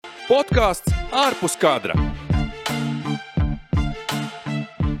Podcasts ārpus kadra.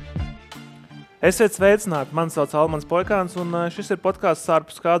 Esiet sveicināti, mani sauc Almans Poikāns, un šis ir podcasts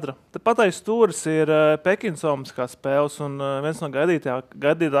ārpus kadra. Tepat aiz stūris ir Pekinas Olimpiskās spēles, un viens no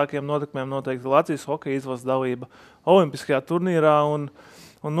gaidītākajiem notikumiem noteikti Latvijas hokeja izlases dalība Olimpiskajā turnīrā, un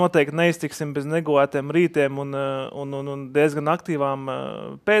noteikti neiztiksim bez negulētiem rītiem un diezgan aktīvām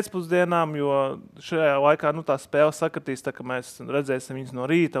pēcpusdienām, jo šajā laikā tās spēles sakritīs, tā ka mēs redzēsim viņas no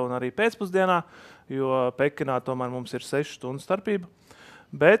rīta un arī pēcpusdienā, jo Pekinā tomēr mums ir 6 stundu starpība.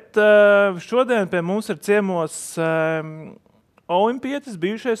 Bet šodien pie mums ir ciemos olimpietis,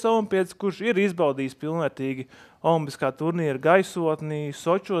 bijušais olimpietis, kurš ir izbaudījis pilnvērtīgi olimpiskā turnīra gaisotni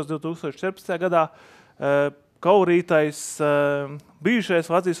Sočos 2014. gadā. Kaurītais, bijušais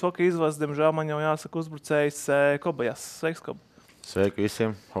Latvijas hokeja izlases, diemžēl man jau jāsaka uzbrucējs Kobajas. Sveiks, Koba. Sveiki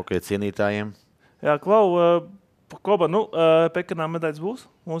visiem hokeja cienītājiem. Jā, Klau, Koba, Pekinā medaļas būs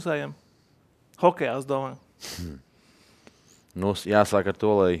mūsējiem? Hokejā, es domāju. Jāsāk ar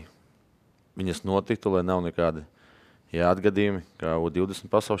to, lai viņas notiktu, lai nav nekādi atgadījumi, kā U20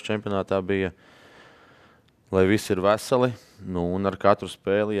 pasaules čempionātā bija, lai visi ir veseli, un ar katru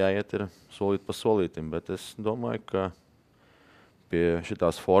spēli jāiet ir solīt pa solītim, bet es domāju, ka pie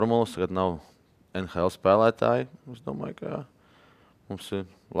šitās formulas, kad nav NHL spēlētāji, es domāju, ka mums ir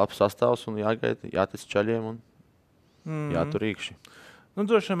labs sastāvs un jātic čaļiem un jātur īkšķi.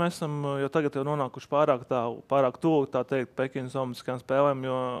 Droši vien mēs esam jau tagad nonākuši pārāk tuvu, tā teikt, Pekinas Olimpiskajām spēlēm,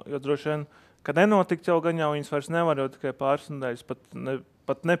 jo droši vien, ka nenotikt jau gan jau viņas vairs nevar, jo tikai pāris nedēļas,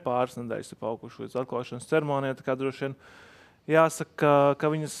 pat ne pāris nedēļas ir paukuši līdz atklāšanas ceremonijai, tā kā droši vien jāsaka,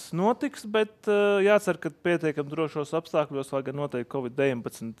 ka viņas notiks, bet jācer, ka pietiekam drošos apstākļos, lai gan noteikti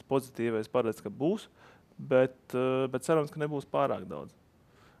COVID-19 pozitīvais paredz, ka būs, bet cerams, ka nebūs pārāk daudz.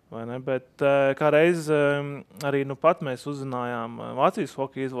 Vai ne? Bet kā reiz arī pat mēs uzzinājām Latvijas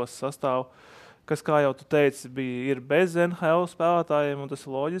hokeja izlases sastāvu, kas, kā jau tu teici, ir bez NHL spēlētājiem, un tas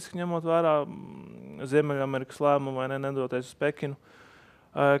ir loģiski, ņemot vērā Ziemeļamerikas lēmumu vai nedoties uz Pekinu.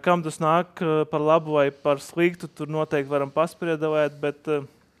 Kam tas nāk par labu vai par sliktu, tur noteikti varam paspriedelēt, bet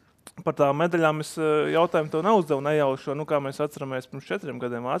par tām medaļām es jautājumu tev neuzdevu nejaušo, kā mēs atceramies pirms 4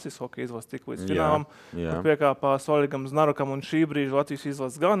 gadiem Latvijas hokeja izlases tik līdz finālam, kur piekāpā Soļigam Znarokam un šī brīža Latvijas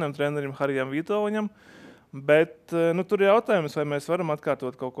izlases galvenajam trenerim Harijam Vitovaņam. Bet tur ir jautājums, vai mēs varam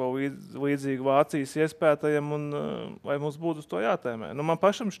atkārtot kaut ko līdzīgu Vācijas iespētajam un vai mums būtu uz to jātēmē. Man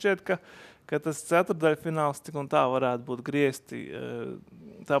pašam šķiet, ka tas ceturtdaļfināls tik un tā varētu būt griezti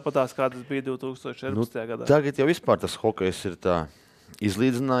tāpatās, kā tas bija 2014. gadā. Tagad jau vispār tas hokejs ir tā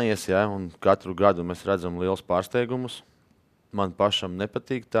izlīdzinājies, un katru gadu mēs redzam liels pārsteigumus. Man pašam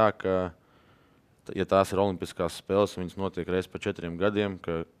nepatīk tā, ka, ja tās ir olimpiskās spēles, viņas notiek reiz pa 4 gadiem,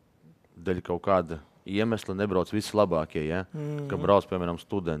 ka dēļ kaut kāda iemesla nebrauc visi labākie, ka brauc, piemēram,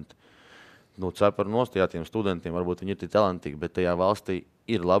 studenti. Cepar nost, tiem studentiem varbūt viņi ir tik talantīgi, bet tajā valstī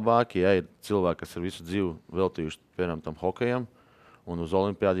ir labākie, ir cilvēki, kas ir visu dzīvi veltījuši, piemēram, tam hokejam, un uz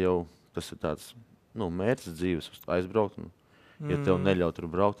olimpiādu jau tas ir tāds, mērķis dzīves, aizbraukt. Ja tev neļauj tur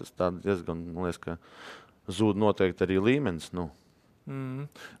braukt, tas tā diezgan, man liekas, ka zūd noteikti arī līmenis.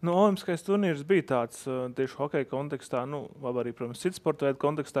 Olimpiskais turnīrs bija tāds tieši hokeja kontekstā, arī, protams, citu sporta veidu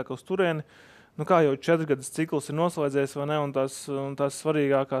kontekstā, ka uz turieni, kā jau 4 gadus cikls ir noslēdzies, vai ne, un tās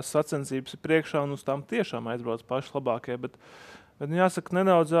svarīgākās sacensības ir priekšā, un uz tām tiešām aizbrauc paši labākie, bet jāsaka,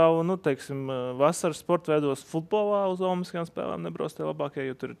 nedaudz jau, vasaras sporta veidos futbolā uz olimpiskajām spēlēm nebrauc tie labākie,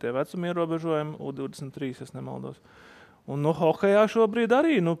 jo tur ir tie vecuma ierobežojumi, U23, es nemaldos. Un hokejā šobrīd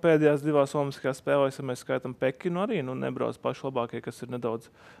arī pēdējās 2 olimpiskajās spēlēs, ja mēs skaitam Pekinu, arī nebrauc paši labākie, kas ir nedaudz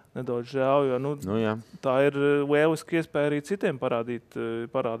žēl, jo tā ir lieliski iespēja arī citiem parādīt,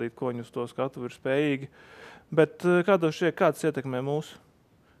 ko viņi uz to skatu ir spējīgi. Bet kādos šie kāds ietekmē mūsu,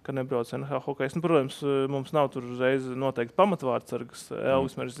 ka nebrauc NHL hokejs? Protams, mums nav tur uzreiz noteikti pamatvārdsargs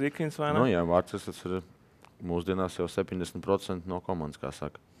Elvis Merzikins, vai ne? Vārdsargs ir mūsdienās jau 70% no komandas, kā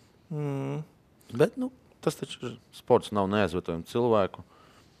saka. Bet, tas taču ir sports, nav neaizvietojami cilvēku.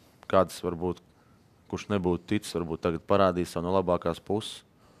 Kāds varbūt, kurš nebūtu ticis, varbūt tagad parādīs savu no labākās puses.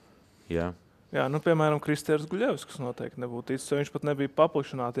 Jā, piemēram, Kristērs Guļevskis noteikti nebūtu ticis, jo viņš pat nebija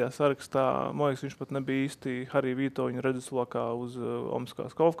paplašinātajā sarakstā. Man liekas, viņš pat nebija īsti Harija Vitovaņa redzeslokā uz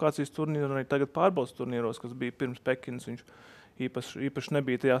olimpiskās kvalifikācijas turnīru, un arī tagad pārbaudas turnīros, kas bija pirms Pekinas. Viņš īpaši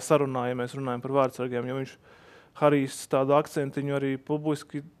nebija tajā sarunā, ja mēs runājam par vārdsargiem, jo viņš Harijs tādu akcentiņu arī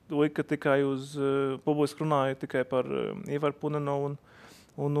publiski lika publiski runāja tikai par Ivaru Punenovu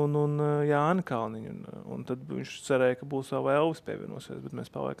un Jāni Kalniņu. Un tad viņš cerēja, ka būs vēl Elvis pievienosies, bet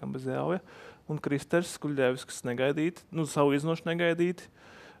mēs paliekam bez Elvija. Un Kristers Guļevskis negaidīti, savu iznošu negaidīti,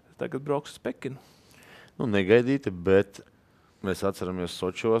 tagad brauks uz Pekinu. Negaidīti, bet mēs atceramies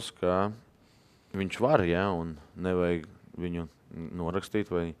Sočos, ka viņš var, ja, un nevajag viņu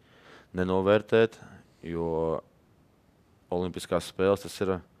norakstīt vai nenovērtēt, jo Olimpiskās spēles tas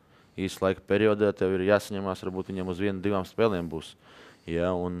ir īsts laika periodā, tev ir jāsaņemās, varbūt viņam uz 1-2 spēlēm būs.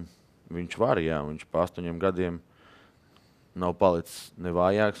 Ja, un viņš var, ja, viņš pa 8 gadiem nav palicis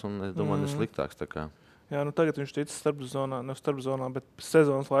nevājāks un, es domāju, nesliktāks. Tā kā. Jā, nu tagad viņš ticis starpzonā, bet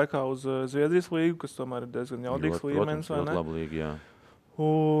sezonas laikā uz Zviedrijas līgu, kas tomēr ir diezgan jaudīgs līmenis, vai ne? Ļoti labi līga, jā.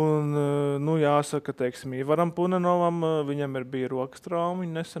 Un, nu jāsaka, teiksim, Ivaram Punanovam, viņam bija rokas trauma,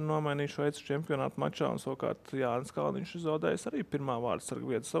 viņi nesen nomainīja Šveices čempionātu mačā, un savukārt Jānis Kalniņš ir zaudējis arī pirmā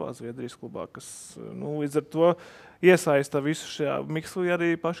vārdsarga vietu savā Zviedrijas klubā, kas, nu, līdz ar to iesaista visu šajā mikslī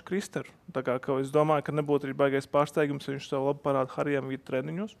arī pašu Kristeru. Tā kā es domāju, ka nebūtu arī baigais pārsteigums, ja viņš sev labi parāda Harijam Vīta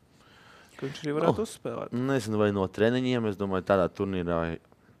treniņos. Viņš arī varētu uzspēlēt. Nezinu, vai no treniņiem, es domāju, tādā turnīrā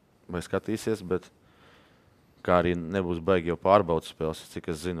vai skatīsies, bet kā arī nebūs baigi jau pārbaudas spēles. Cik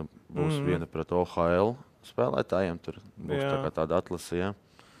es zinu, būs viena pret OHL spēlētājiem, tur būs tāda atlase, jā.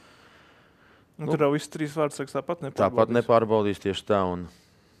 Un tur jau viss 3 vārdsargs tāpat nepārbaudīs. Tāpat nepārbaudīs tieši tā, un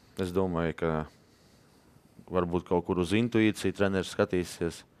es domāju, ka varbūt kaut kur uz intuīciju treneris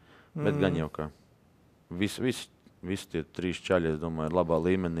skatīsies, bet gan jau kā. Visi tie 3 čaļi, es domāju, ir labā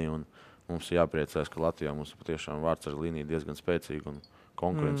līmenī, un mums ir jāpriecājas, ka Latvijā mums patiešām vārdsarga līnija diezgan spēcīga un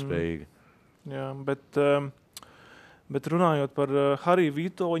konkurentspējīga. Jā, bet runājot par Hariju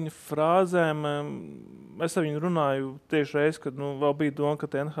Vitoļņa frāzēm, es ar viņu runāju tieši reiz, kad vēl bija doma,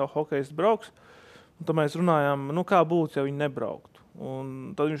 ka NHL hokejs brauks. Un tad mēs runājām, kā būtu, ja viņi nebrauktu.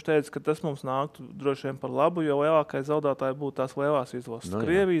 Un tad viņš teica, ka tas mums nāktu droši vien par labu, jo lielākais zaudētāji būtu tās lielās izlases.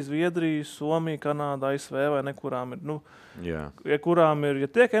 Krievija, Zviedrija, Somija, Kanāda, ASV vai nekurām ir. Ja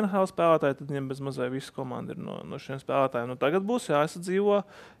tiek NHL spēlētāji, tad viņiem bez mazai visa komanda ir no šiem spēlētājiem. Tagad būs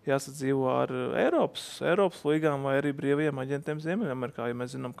jāsadzīvo ar Eiropas līgām vai arī brīvajiem aģentiem Ziemeļamerikā. Ja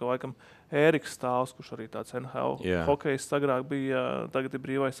mēs zinām, ka laikam Ēriks Stāls, kurš arī tāds NHL hokejs agrāk bija, tagad ir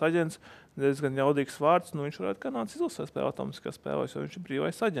brīvais aģents, diezgan jaudīgs vārds, viņš varētu Kanādas izlasē spēlēt Olimpiskās spēlēs, jo viņš ir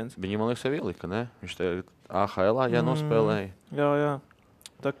brīvais aģents. Viņi, man liekas, jau ielika, ne? Viņš tagad AHL-ā jānospēlēja. Jā.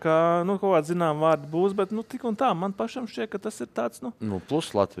 Tā kā, kaut kāds zinām vārdi būs, bet, tik un tā, man pašam šķiet, ka tas ir tāds,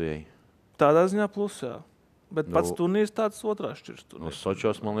 plus Latvijai. Tādā ziņā plus, jā. Bet pats turnīrs tāds otrā šķirs turnīrs.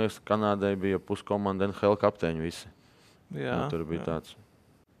 Sočos, man liekas, Kanādai bija puskomanda NHL kapteiņi visi. Jā. Tur bija tāds.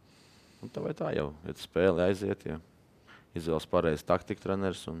 Un tā vai tā jau, ja spēle aiziet, ja izvēlas pareizi taktika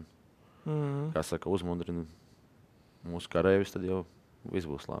treneris un, kā saka, uzmundrina mūsu karēvis, tad jau viss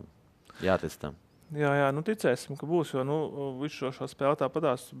būs labi. Jātic tam. Jā, ticēsim, ka būs, jo visu šo spēli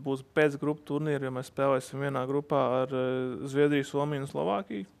tāpatās būs pēc grupu turnīru, jo mēs spēlēsim vienā grupā ar Zviedriju, Somiju un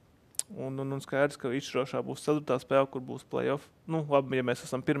Slovākiju. Un skaidrs, ka izšķirošā būs 4. spēle, kur būs play-off. Labi, ja mēs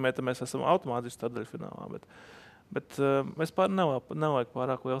esam pirmie, tad mēs esam automātiski starpdaļfinālā, bet mēs nevajag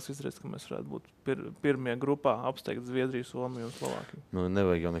pārāk liels izredzes, ka mēs varētu būt pirmie grupā apsteigt Zviedriju, Somiju un Slovākiju.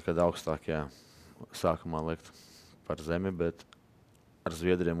 Nevajag jau nekad augstāk, sākumā likt par zemi, bet ar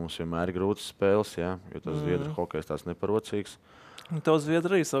Zviedriem mums vienmēr ir grūtas spēles, jo tas Zviedru hokejs tās neparocīgs. Tev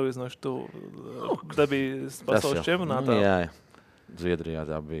Zviedri arī salīdzinoši tu dabīji pasaules čempionātā. Jā, Zviedrijā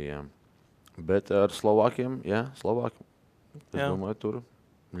tā bija, Bet ar Slovākiem, Slovāki, es domāju, tur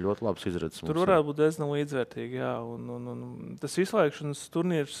ļoti labs izredzes. Tur varētu būt diezgan līdzvērtīgi, jā. Un tas izslēgšanas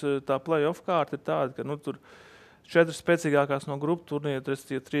turnīrs, tā play-off kārta ir tāda, ka tur 4 spēcīgākās no grupu turnīra,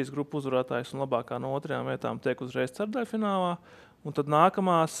 3 grupu uzvarētājs un labākā no 2 vietām tiek uzreiz ceturtdaļfinālā. Un tad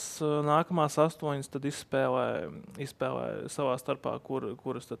nākamās 8 tad izspēlē savā starpā,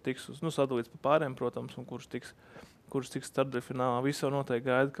 kuras tad tiks sadalīts pa pāriem, protams, un kurš tiks ceturtdaļfinālā. Visi jau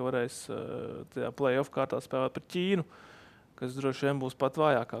noteikti gaida, ka varēs tajā play-off kārtā spēlēt par Ķīnu, kas droši vien būs pat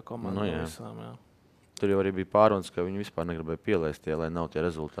vājākā komanda no visām. Jā. Tur jau arī bija pārunas, ka viņi vispār negribēja pielaist, lai nav tie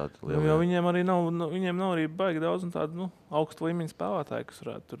rezultāti. Jo viņiem arī nav arī baigi daudz tādu augstu līmeņu spēlētāju, kas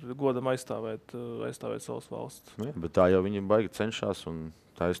varētu tur godam aizstāvēt savas valsts. Jā, bet tā jau viņi baigi cenšas un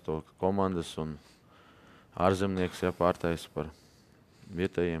taisa to komandas un ārzemnieks pārtaisa par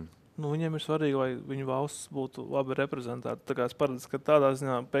vietējiem. Viņiem ir svarīgi, lai viņu valsts būtu labi reprezentēta. Tā kā es paredzu, ka tādā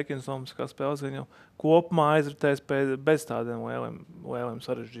ziņā Pekinas Olimpiskās spēles jau kopumā aizritēs bez tādiem lieliem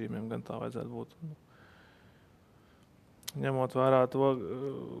sarežģījumiem, gan tā vajadzētu būt. Ņemot vērā to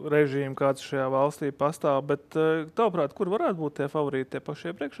režīmu, kāds šajā valstī pastāv, bet tavuprāt, kur varētu būt tie favorīti, tie paši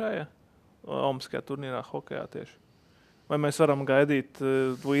iepriekšējie Olimpiskajā turnīrā hokejā tieši? Vai mēs varam gaidīt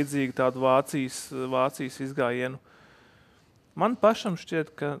līdzīgi tādu Vācijas izgājienu? Man pašam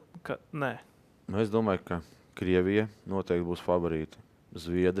šķiet, ka nē. Es domāju, ka Krievija noteikti būs favorīti.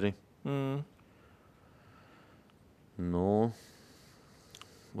 Zviedri.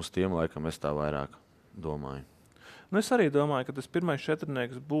 Uz tiem laikam es tā vairāk domāju. Nu, es arī domāju, ka tas pirmais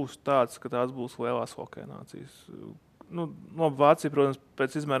četrnieks būs tāds, ka tās būs lielās hokeja nācijas. Nu, Vācija, protams,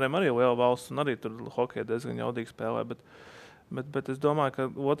 pēc izmēriem arī liela valsts, un arī tur hokeja diezgan jaudīgi spēlē. Bet es domāju, ka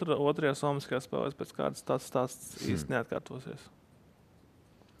otrajā Somskajā spēlēs pēc kādas tāds stāsts īsti neatkārtosies.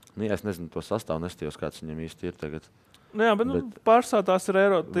 Nu, jā, es nezinu to sastāvu, nestījos, kāds viņam īsti ir tagad. Nu, jā, bet pārsvarā tās ir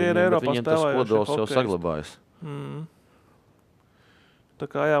Eiropā spēlējuši. Tas kodols jau saglabājas. Tā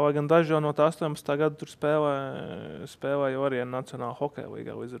kā jā, lai gan daži jau no 18. gada tur spēlē jau arī Nacionālā hokeja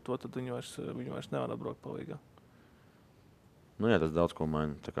līgā, līdz ar to tad viņi vairs nevar atbraukt pa līgā. Nu jā, tas daudz ko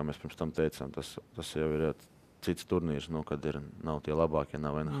maina. Tā kā mēs pirms tam teicām, tas jau ir cits turnīrs, kad nav tie labākie,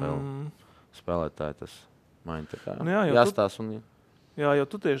 nav NHL spēlētāji, tas maina. Tā kā jāstās un... Jā, jo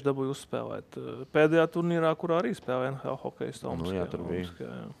tu tieši dabūji uzspēlēt. Pēdējā turnīrā, kurā arī spēlēja NHL hokeja Omskajā. Nu jā, tur bija.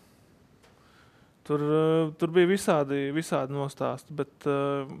 Omskajā, jā. Tur bija visādi nostāsti, bet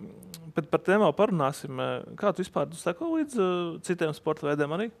par tēmu vēl parunāsim. Kā tu vispār seko līdz citiem sporta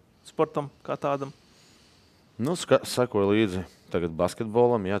veidiem arī? Sportam kā tādam? Nu, sekoju līdzi tagad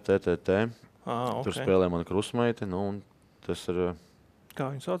basketbolam, jā, TTT. Okay. Tur spēlē mana krusmeite, un tas ir... Kā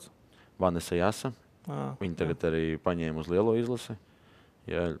viņu sauc? Vanesa Jasa. Viņa tagad arī paņēma uz lielo izlasi.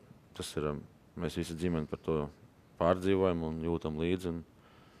 Jā, tas ir, mēs visi ģimeni par to pārdzīvojam un jūtam līdzi.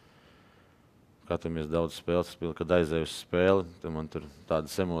 Skatāmies daudz spēles, kad aizēju uz spēli, tad man tur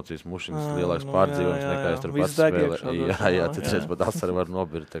tādas emocijas mušinas, lielāks pārdzīvojums nekā es tur pats spēlēju. Jā, tad reiz pat asari var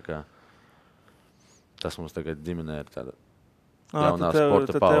nobirt. Tas mums tagad ģimenē ir tāda jaunā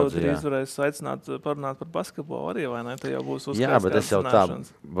sporta paudze. Tev drīz varēs aicināt parunāt par basketbolu arī, vai ne? Te jau būs uzskats. Jā, bet es jau tā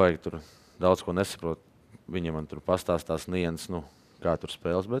vajag tur daudz ko nesaprotu. Viņa man tur pastāstās niens, kā tur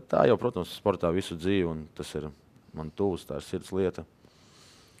spēles. Bet tā jau, protams, sportā visu dzīvi, un tas ir man tuvs, tā ir sirds lieta.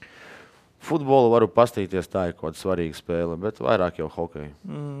 Futbolu varu pastīties, tā ir kaut kāda svarīga spēle, bet vairāk jau hokeju.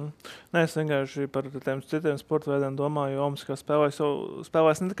 Nē, es vienkārši par tiem citiem sporta veidiem domāju, jo Omskā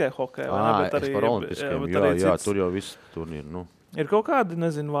spēlēs ne tikai hokeju, bet arī par olimpiskajiem. Jā, tur jau viss turnīri. Ir kaut kādi,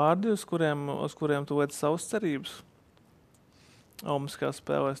 vārdi, uz kuriem tu liec savas cerības? Omskā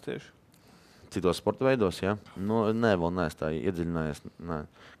spēlēs tieši. Citos sporta veidos, jā? Nē, vēl neesmu tā iedziļinājies.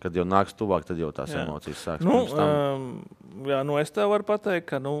 Kad jau nāks tuvāk, tad jau tās emocijas sāks. Es tev varu pateikt,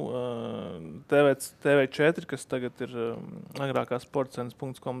 ka TV4, kas tagad ir agrākā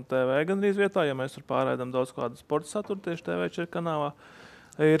sportcenas.com TV gandrīz vietā, ja mēs tur pārraidām daudz kādu sporta saturu tieši TV4 kanālā,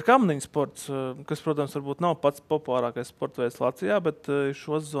 ir kamniņu sports, kas, protams, varbūt nav pats populārākais sporta veids Latvijā, bet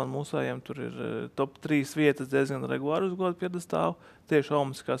šo sezonu mūsējiem tur ir top 3 vietas diezgan regulāri uz godu piedestāvu tieši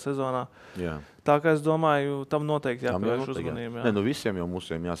Omskā sezonā. Jā. Tā kā es domāju, tam noteikti jāpievērš uzmanību. Nē, visiem jau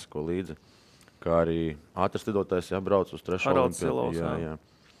mūsējiem jāsako līdzi, kā arī ātrslidotājs jābrauc uz 3. olimpiādu. Jā.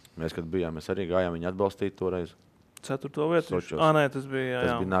 Mēs, kad bijām, mēs arī gājām viņu atbalstīt toreiz. 4. vietu? Nē, tas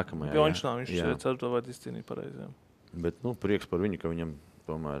bija nākamajā. Pjončnā viņš 4. vietu izcīnīja pareizi. Bet, prieks par viņu, ka viņam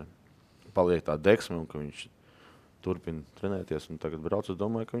tomēr paliek tā deksme un ka viņš turpina trenēties un tagad brauc. Es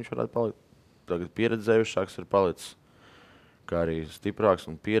domāju, ka viņš varētu palikt. Tagad pieredzējušāks ir palicis, kā arī stiprāks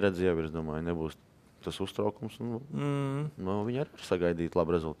un pieredze jau, es domāju, nebūs tas uztraukums. Viņi arī var sagaidīt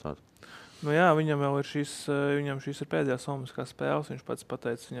labu rezultātu. Jā, viņam jau ir šīs ir pēdējās Omskās spēles. Viņš pats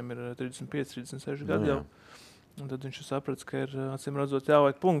pateica, viņam ir 35, 36 gadi jau. Un tad viņš saprata, ka ir acīm redzot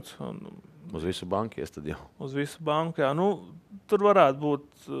jāvajag punkts. Uz visu banku ies tad jau. Uz visu banku, jā. Tur varētu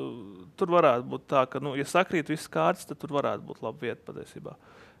būt tā, ka, ja sakrīt viss kārtas, tad tur varētu būt laba vieta patiesībā.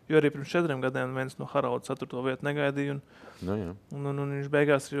 Jo arī pirms 4 gadiem viens no Harauda 4. vietu negaidīja. Un viņš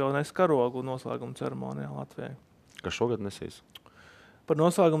beigās jau nes karogu noslēguma ceremonijā Latvijai. Kas šogad nesīs? Par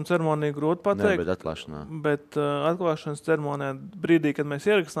noslēguma ceremoniju grūti pateikt. Bet atklāšanā. Bet atklāšanas ceremonijā brīdī, kad mēs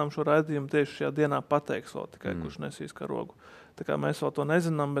ierakstām šo raidījumu, tieši šajā dienā pateiks vēl tikai, kurš nesīs karogu. Tā kā mēs vēl to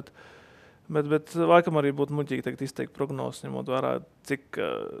nezinām, bet laikam arī būtu muļķīgi izteikt prognozes, ņemot vērā,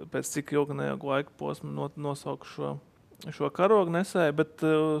 pēc cik ilga laika posma nosauku šo karogu nesēju. Bet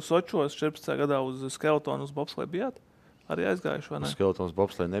Sočos 14. gadā uz skeletonu uz bobsleju bijāt? Arī aizgājuši, vai ne? Uz skeletonu uz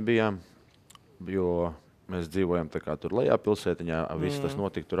bobsleju nebijām, jo mēs dzīvojam tā kā tur lejā pilsētiņā, viss tas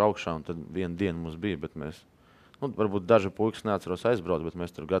notika tur augšā, un tad vienu dienu mums bija, bet mēs, varbūt daži puikas neatceros aizbraukt, bet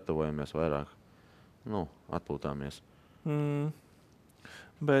mēs tur gatavojamies vairāk, atpūtāmies.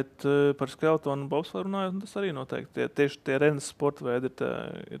 Bet par skeletonu bobsleju runājot, tas arī noteikti. Tieši tie rennes sporta veidi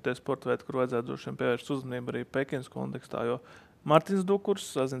ir tie sporta veidi, kur vajadzētu droši vien pievērst uzmanību arī Pekinas kontekstā, jo Martins Dukurs,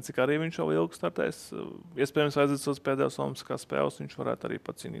 zinu, cik arī viņš jau ilgi startēs, iespējams vajadzētu uz pēdējās Olimpiskās spēles, viņš varētu arī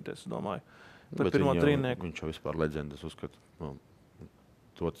pacīnīties, es domāju. Viņš jau vispār leģendas uzskata.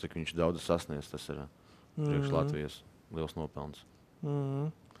 To, cik viņš daudz sasniedz, tas ir priekš Latvijas liels nopelns.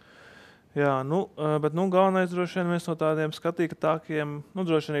 Jā, bet galvenais droši vien viens no tādiem skatītākiem,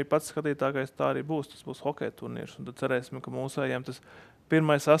 droši vien arī pats skatītākais tā arī būs. Tas būs hokeja turnīrs. Un tad cerēsim, ka mūsējiem tas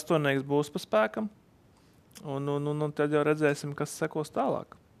pirmais astoņnieks būs pa spēkam. Un tad jau redzēsim, kas sekos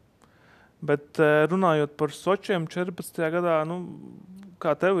tālāk. Bet runājot par Sočiem 14. gadā,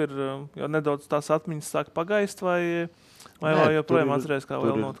 kā tev ir, jau nedaudz tās atmiņas sāk pagaist vai joprojām atceries kā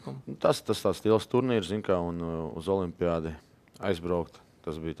lielu notikumu? Tas tāds liels turnīrs, zin kā, un uz olimpiādi aizbraukt.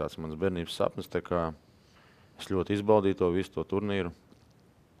 Tas bija tāds mans bērnības sapnis, tā kā es ļoti izbaudīju to visu to turnīru.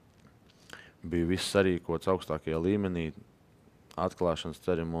 Bija viss sarīkots augstākajā līmenī, atklāšanas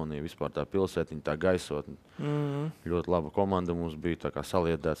ceremonija, vispār tā pilsētiņa, tā gaisotne. Ļoti laba komanda mums bija, tā kā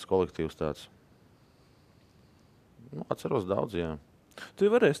saliedēts kolektīvs tāds. Atceros daudz, jā. Tu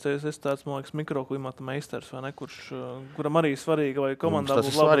jau varēsi, esi tāds, man liekas, mikroklimata meistars, vai ne, kuram arī svarīga, vai komandā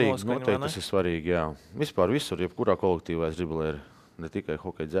būtu laba noskaņa, vai ne? Tas ir svarīgi, jā. Vispār visur, jebkurā kolektīvā es driblēju, ne tikai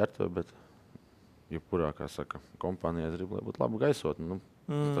hokeja dzērtuvē, bet jebkurā, kā saka, kompānijā es driblēju būt labu gaisotni.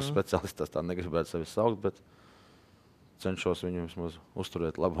 Tas speciālists tā negribētu sevi saukt, bet cenšos viņu vismaz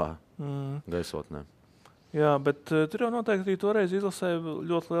uzturēt labā gaisotnē. Jā, bet tur jau noteikti arī toreiz izlasē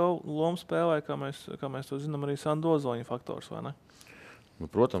ļoti lielu lomu spēlēja, kā mēs to zinām, arī Sandozoņa faktors, vai ne?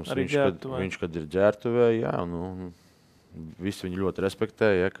 Protams, viņš, kad ir ģērbtuvē, jā, visi viņu ļoti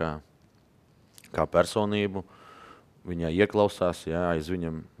respektē, ja, kā personību. Viņai ieklausās, jā, aiz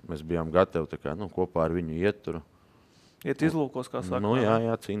viņam mēs bijām gatavi tā kā, kopā ar viņu iet tur. Iet izlūkos, kā saka.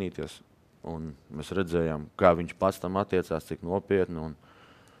 Jā, cīnīties. Un mēs redzējām, kā viņš pats tam attiecās, cik nopietni un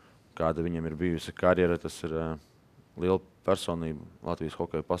kāda viņam ir bijusi karjera. Tas ir liela personība Latvijas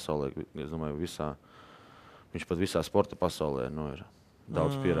hokeja pasaulē. Es domāju, viņš pat visā sporta pasaulē ir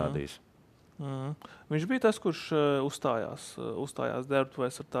daudz pierādījis. Viņš bija tas, kurš uzstājās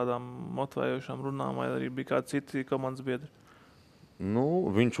ģērbtuvēs ar tādām motivējošām runām, vai arī bija kādi citi komandas biedri?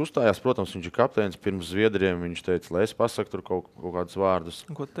 Viņš uzstājās, protams, viņš ir kapteinis pirms Zviedriem. Viņš teica, lai es pasaku tur kaut kādus vārdus.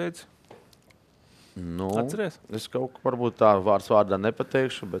 Ko tu teici? Atceries? Es kaut kā varbūt tā vārdā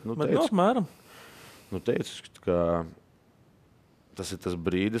nepateikšu, bet apmēram. Teicu, ka tas ir tas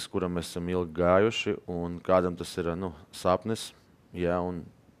brīdis, kuram mēs esam ilgi gājuši, un kādam tas ir sapnis, jā, un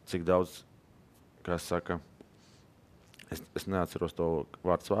cik daudz, kā saka, es neatceros to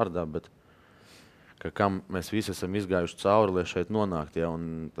vārdā, bet kam mēs visi esam izgājuši cauri, lai šeit nonākt, jā,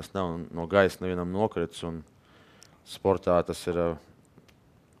 un tas nav no gaisa nevienam nokritis, un sportā tas ir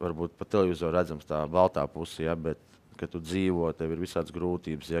varbūt pa televizoru redzams tā baltā puse, jā, bet, kad tu dzīvo, tev ir visādas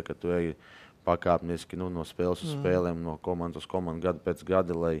grūtības, jā, kad tu ej pakāpniski no spēles uz spēlēm, no komandas uz komandu gadu pēc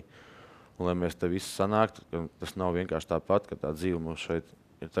gada, lai mēs te visi sanāktu. Tas nav vienkārši tāpat, ka tā dzīve mums šeit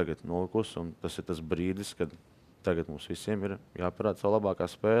ir tagad nolikusi, un tas ir tas brīdis, kad tagad mums visiem ir jāparāda savu labākā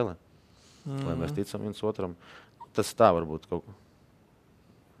spēle, lai mēs ticam viens otram. Tas tā varbūt kaut ko.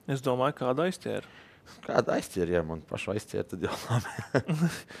 Es domāju, kāda aizķēra. Kāda aizķēra, ja man pašu aizķēra, tad jau labi.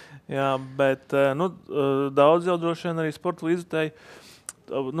 Jā, bet daudz jau droši vien arī sporta līdzekļi.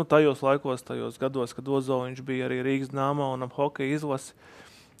 Tajos laikos, tajos gados, kad Ozoliņš bija arī Rīgas Dynamo un hokeja izlasi,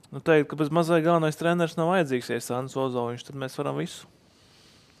 teikt, ka bez mazai galvenais treneris nav vajadzīgs, ja Sandis Ozoliņš, tad mēs varam visu.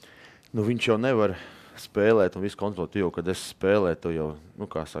 Viņš jau nevar spēlēt un visu kontrolēt, jo, kad es spēlēju, to jau,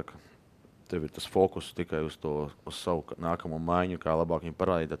 kā saka, tev ir tas fokus tikai uz savu nākamo maiņu, kā labāk viņu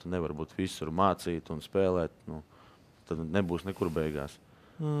parādīt, tu nevar būt visur mācīt un spēlēt, tad nebūs nekur beigās.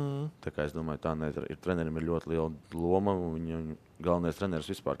 Tā kā es domāju, trenerim ir ļoti liela loma, un viņa galvenais treneris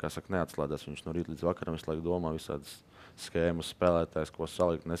vispār, kā saka, neatslēdās. Viņš no rīta līdz vakaram visu laiku domā visādas skēmas, spēlētājs, ko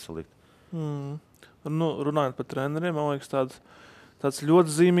salikt, nesalikt. Runājot par treneriem, man liekas, tāds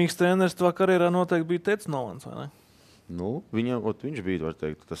ļoti zīmīgs treneris tavā karjerā noteikti bija Teds Nolans, vai ne? Viņš bija, var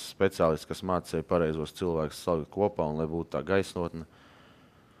teikt, tas speciālists, kas mācīja pareizos cilvēkus salikt kopā un lai būtu tā gaisotne.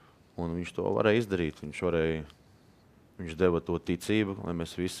 Un viņš to varēja izdarīt. Viņš deva to ticību, lai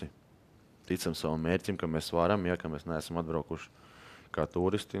mēs visi ticam savam mērķim, ka mēs varam, ja, ka mēs neesam atbraukuši kā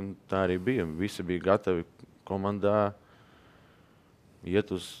turisti. Un tā arī bija. Visi bija gatavi komandā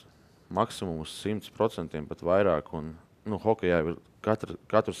iet uz maksimumu, uz 100%, pat vairāk. Un, hokejā ir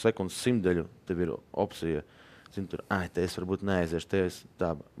katru sekundes simtdeļu tev ir opcija. Tur, es varbūt neaiziešu,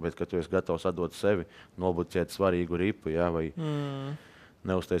 bet kad tu esi gatavs atdot sevi, nobuķēt svarīgu ripu, ja, vai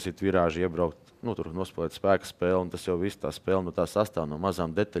neuztaisīt virāžu, iebraukt, tur nospēlēt spēka spēli, un tas jau viss tā spēle sastāv no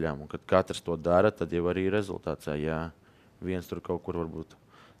mazām detaļām, un kad katrs to dara, tad jau arī rezultāts, jā, viens tur kaut kur varbūt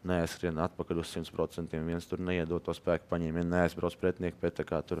neaizskrien atpakaļ uz 100%, viens tur neiedot to spēku paņēmienu, neaizbrauc pretinieku, bet tā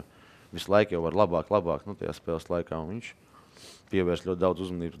kā tur visu laiku jau var labāk, tajā spēles laikā, un viņš pievērš ļoti daudz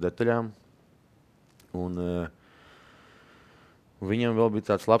uzmanības detaļām, un viņam vēl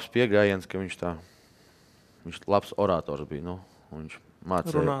bija tāds labs piegājiens, ka viņš labs orators bija, viņš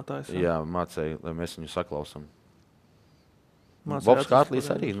Runātājs, jā. Mācēja, lai mēs viņu saklausam. Mācēja Bobs atrast Kārtlīs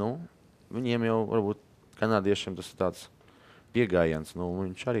par arī, Englišu. viņiem jau varbūt kanādiešiem tas ir tāds piegājiens,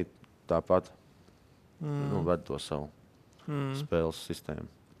 viņš arī tāpat ved to savu spēles sistēmu.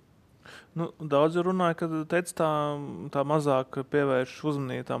 Daudz runāja, ka tā mazāk pievērš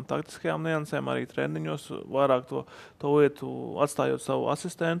uzmanību tām taktiskajām niansēm, arī treniņos vairāk to lietu atstājot savu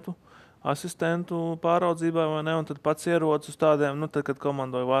asistentu pāraudzībai, vai ne, un tad pats ierodas uz tādiem, tad, kad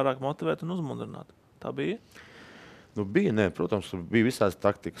komandoja vairāk motivēt un uzmundrināt. Tā bija? Bija, protams, tur bija visādas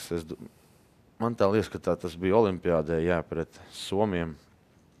taktikas. Man tā liekas, ka tas bija olimpiādē, pret Somiem,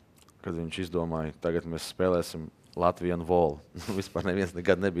 kad viņš izdomāja, tagad mēs spēlēsim Latviju volu. Vispār neviens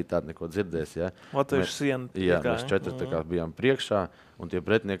nekad nebija tādu neko dzirdējis. Ja? Latviešu siena. Mēs 4 bijām priekšā, un tie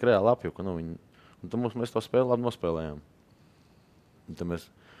pretinieki reāli apjuka. Tad mēs to spēli labi nospēlējām. Un tad mēs,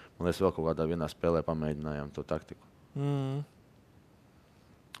 man liekas, vēl kaut kādā vienā spēlē pamēģinājām to taktiku.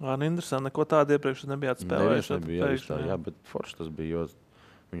 Interesanti, neko tādu iepriekš nebijāt spēlējuši. Jā, bet forši tas bija, jo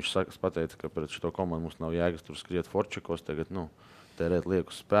viņš pateica, ka pret šo komandu mums nav jēgas tur skriet forčikos, tagad, tērēt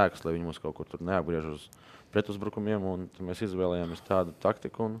liekus spēkus, lai viņi mums kaut kur tur neapgriež uz pretuzbrukumiem, un mēs izvēlējāmies tādu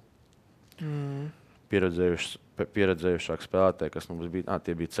taktiku un pieredzējušāk spēlētāji, kas mums bija,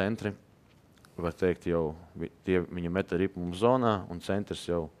 tie bija centri, var teikt, jau viņi meta ripu mums zonā, un centrs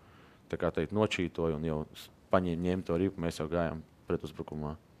jau, tā kā teikt, nočītoja un jau ņēma to ripu, mēs jau gājām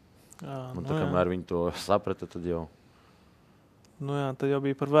pretuzbrukumā. Kamēr viņi to saprata, tad jau... tad jau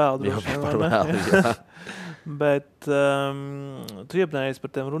bija par vēlu. Jā. Bet tu iepnējies par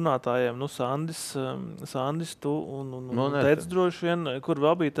tiem runātājiem, Sandis, tu un Teds droši vien, kur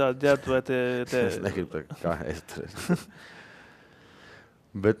vēl bija tādi ģērti vai tie... Es negribu tā kā es tur.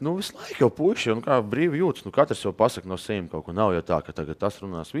 Bet visu laiku jau puiši, kā brīvi jūtas, katrs jau pasaka no sevis kaut ko. Nav jau tā, ka tagad tas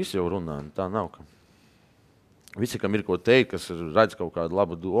runās, visi jau runā, tā nav. Visi, kam ir ko teikt, kas redz kaut kādu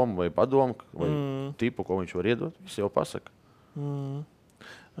labu domu vai padomu, vai tipu, ko viņš var iedot, visi jau pasaka.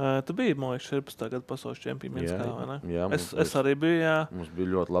 Tu biji, man liekas, 14. gada pasaules čempions, vai ne? Jā, es arī biju, jā. Mums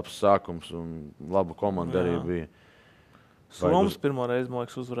bija ļoti labs sākums un laba komanda arī bija. Somas pirmo reizi, man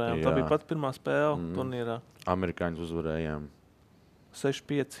liekas, uzvarējām. Tā bija pat pirmā spēle turnīrā. Amerikāņus uzvarējām.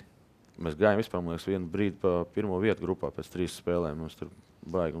 6-5. Mēs gājām vispār, man liekas, vienu brīdi pa pirmo vietu grupā pēc 3 spēlēm. Mums tur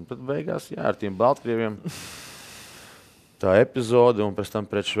baigi. Un tad beigās, ar tiem Baltkrieviem tā epizode, un pēc tam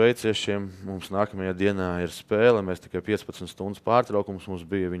pret šveiciešiem mums nākamajā dienā ir spēle. Mēs tikai 15 stundas pārtraukums mums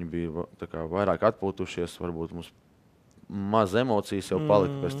bija. Viņi bija tā kā vairāk atpūtušies. Varbūt mums maz emocijas jau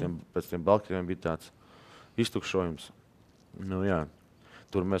palika. Pēc tiem Baltkrieviem bija tāds iztukšojums.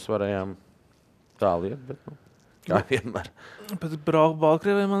 Tur mēs varējām tālu iet, bet kā vienmēr. Bet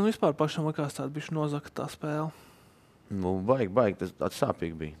Baltkrieviem man vispār pašam likās tāda bišķi nozaka tā spēle. Baigi, tas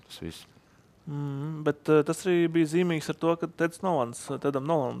sāpīgi bija tas viss. Bet tas arī bija zīmīgs ar to, ka Tedam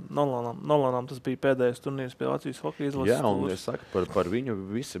Nolanam tas bija pēdējais turnīrs pie Latvijas hokeja izlases. Jā, un es saku, par viņu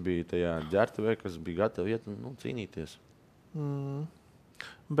visi bija tajā ģērtuvē, kas bija gatavi iet cīnīties.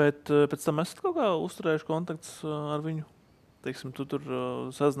 Bet pēc tam esat kaut kā uzturējuši kontakts ar viņu? Teiksim, tu tur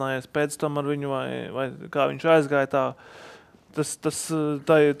sazinājies pēc tam ar viņu, vai kā viņš aizgāja tā?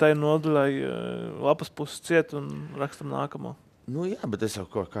 Tā ir nodaļai lapas puses ciet un rakstam nākamo. Jā, bet es jau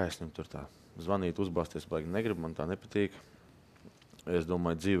kā es viņam tur tā zvanīt, uzbāzties, baigi negribu, man tā nepatīk. Es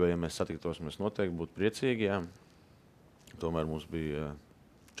domāju, dzīvē, ja mēs satiktos, mēs noteikti būtu priecīgi, jā. Tomēr mums bija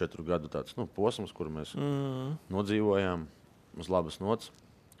 4 gadu tāds posms, kur mēs nodzīvojām uz labas nots.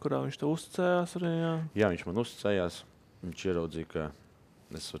 Kurā viņš te uzticējās arī, jā? Jā, viņš man uzticējās. Viņš ieraudzīja, ka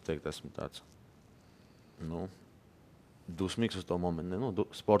es varu teikt, esmu tāds, dusmīgs uz to momentu.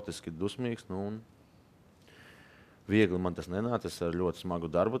 Sportiski dusmīgs, un viegli man tas nenāca. Es ar ļoti smagu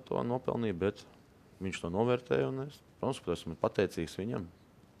darbu to nopelnīju, bet viņš to novērtēja, un es, protams, esmu pateicīgs viņam.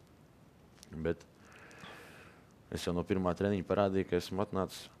 Bet es jau no pirmā treniņa parādīju, ka esmu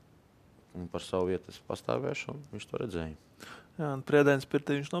atnācis un par savu vietu pastāvēšu, un viņš to redzēja. Jā, un Priedēns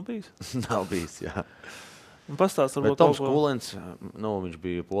pirtī viņš nav bijis? Nav bijis, jā. Un pastāst varbūt Toms Kulens, viņš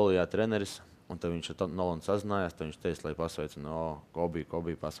bija Polijā treneris, un tad viņš ar Nolanu sazinājās, tad viņš teica, lai pasveicinu,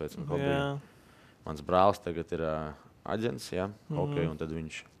 Kobi, pasveicinu Kobi. Jā. Mans brālis tagad ir aģents, hokeja, un tad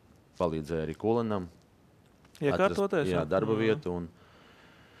viņš palīdzēja arī Kulenam. Iekārtoties? Jā, darba vietu.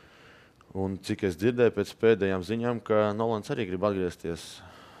 Un cik es dzirdēju pēc pēdējām ziņām, ka Nolans arī grib atgriezties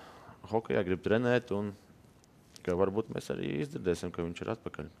hokejā, grib trenēt, un ka varbūt mēs arī izdzirdēsim, ka viņš ir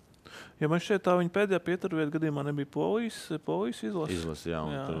atpakaļ. Ja man šeit tā viņa pēdējā pieturvieta gadījumā nebija Polijas izlase. Izlase, jā,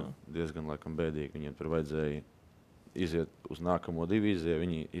 un tur diezgan laikam bēdīgi. Viņiem tur vajadzēja iziet uz nākamo divīziju,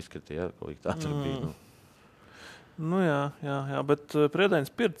 viņi izskatīja, ka tā tur bija. Jā, bet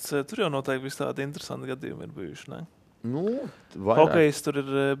Priedēns pirts, tur jau noteikti vis tādi interesanti gadījumi ir bijuši, ne? Nu, vairāk. Hokejs tur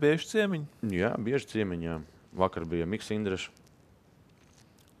ir bieži ciemiņi. Jā, bieži ciemiņā. Vakar bija Miks Indrišs.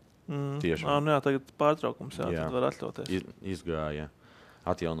 Tieši. Nu jā, tagad pārtraukums, jā. Tad var atļauties. Izgāja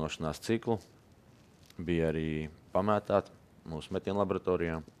atjaunošanās ciklu. Bija arī pamētāti mūsu metienu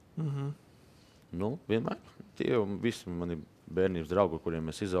laboratorijā. Nu, vienmēr. Tie visi mani bērnības draugi, kuriem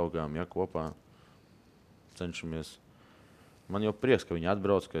mēs izaugām, ja, kopā cenšamies. Man jau prieks, ka viņi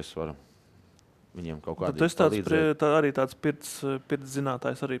atbrauc, ka es varu viņiem kaut kādā palīdzēt. Arī tāds pirts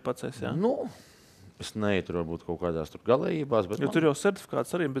zinātājs arī pats esi, jā? Nu, es neietu varbūt kaut kādās tur galējībās, bet tur jau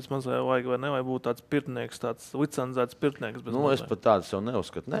sertifikāts arī bez mazai vajag, vai nevajag būt tāds pirtnieks, tāds licencēts pirtnieks bez mazai. Es pat tādu sev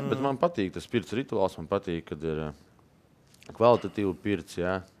neuzskatu. Bet man patīk tas pirts rituāls, man patīk, kad ir kvalitatīvu pirts,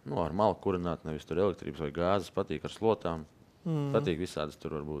 jā. Nu, ar malku kurināt, nevis tur elektrības vai gāzes, patīk ar slotām. Patīk visādas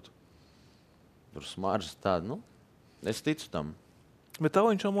tur varbūt. Tur smaržas tāda, es ticu tam. Bet tā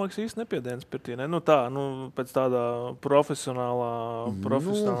viņš jau, man liekas, īsti nepiedienas pirtī, ne? Pēc tādā profesionālā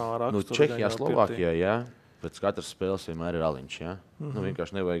rakstura. Čehijā, Slovākijā, jā, pēc katras spēles vienmēr ir aliņš, jā.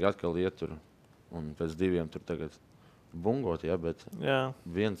 Vienkārši nevajag atkal iet tur un pēc diviem tur tagad bungot, jā, bet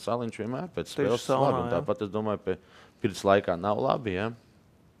viens aliņš vienmēr pēc spēles labi. Un tāpat es domāju, pie pirts laikā nav labi, jā.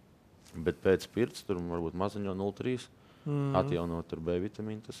 Bet pēc pirts tur varbūt maziņo 0,3 atjaunot tur B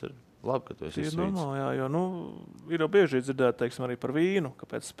vitamīnu, tas ir labi, ka tu esi izsvīts. Normāli, jā, jo ir jau bieži dzirdēt, teiksim, arī par vīnu, ka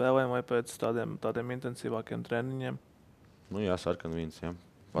pēc spēlēm vai pēc tādiem intensīvākiem treniņiem. Jā, sarkanvīns, jā.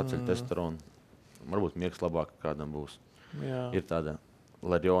 Paceļ testosteronu. Varbūt miegs labāk kādam būs. Jā. Ir tāda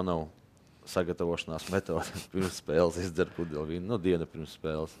Larionova sagatavošanās metode. Pirms spēles izdzer pudeli vīnu. Diena pirms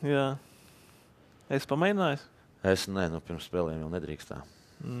spēles. Jā. Es pamēģināju? Es pirms spēlēm jau nedrīkst tā.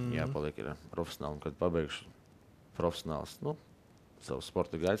 Jāpaliek ir profesionāli. Un kad pabeigšu profesionāls, savu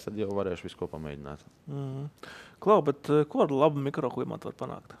sporta gaidu, tad jau varēšu visu ko pamēģināt. Klau, bet ko ar labu mikroklimatu var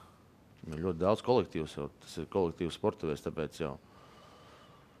panākt? Ļoti daudz kolektīvs jau. Tas ir kolektīvs sportavējs, tāpēc jau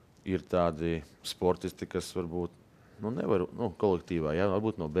ir tādi sportisti, kas varbūt nevar kolektīvā, jā,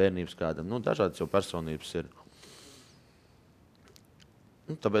 varbūt no bērnības kādam. Dažādas jau personības ir.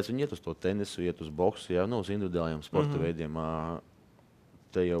 Tāpēc viņi iet uz to tenisu, iet uz boksu, jā, uz individuālajiem sporta veidiem.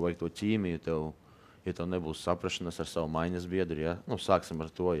 Te jau vajag to ķīmiju, ja tev nebūs saprašanās ar savu maiņas biedru, jā, sāksim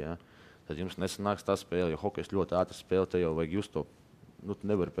ar to, jā. Tad jums nesanāks tā spēle, jo hokejs ļoti ātri spēle, te jau vajag just to, tu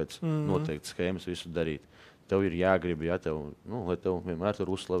nevari pēc noteikti schēmas visu darīt. Tev ir jāgrib, jā, lai tev vienmēr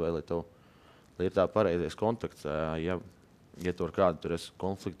tur uzslavē, lai ir tā pareizais kontakts, ja tu ar kādu tur esi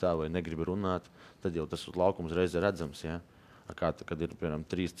konfliktā vai negribi runāt, tad jau tas uz laukums reiz ir redzams, jā. Kad ir, piemēram,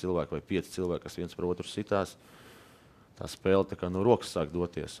 3 cilvēki vai 5 cilvēki, kas viens par otru sitās, tā spēle tā kā no rokas sāk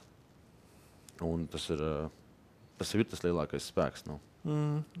doties. Un tas ir tas lielākais spēks.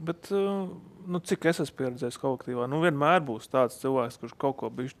 Bet cik es esmu pieredzējis kolektīvā? Vienmēr būs tāds cilvēks, kurš kaut ko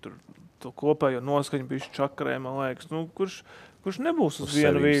bišķi tur to kopējo noskaņu bišķi čakarē, man liekas. Kurš nebūs uz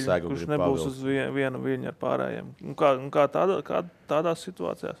vienu viļņu, kurš nebūs uz vienu viļņu ar pārējiem. Kā tādās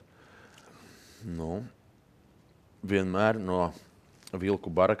situācijās? Vienmēr no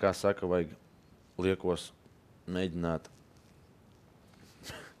vilku bara, kā saka, vajag liekos mēģināt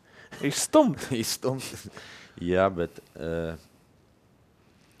izstumt. Jā, bet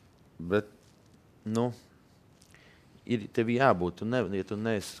ir tev jābūt. Ja tu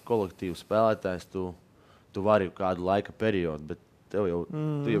neesi kolektīvs spēlētājs, tu vari kādu laika periodu, bet tu jau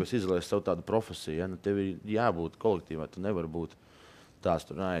esi izvēlējies savu tādu profesiju. Ja? Tev ir jābūt kolektīvā. Tu nevari būt tās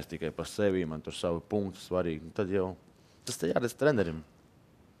tur nājas tikai par sevi, man tur savu punktu svarīgi. Tad jau tas te jāredz trenerim.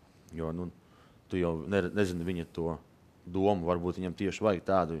 Jo tu jau nezini viņa to domu, varbūt viņam tieši vajag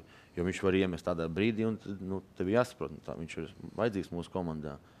tādu, jo viņš var iemest tādā brīdī, un tev jāsaprot, viņš ir vajadzīgs mūsu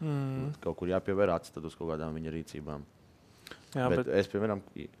komandā. Kaut kur jāpievēr acis tad uz kaut kādām viņa rīcībām. Jā, bet es, piemēram,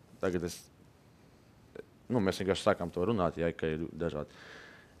 tagad mēs vienkārši sākām to runāt, ka ir dažādi.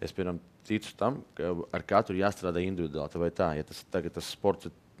 Es, piemēram, ticu tam, ka ar katru jāstrādā individuāli. Vai tā, ja tagad tas sports,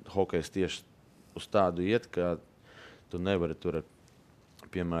 hokejs tieši uz tādu iet, ka tu nevari tur,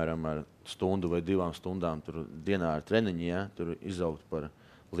 piemēram, ar stundu vai 2 stundām tur dienā ar treniņu, ja, tur izaugt par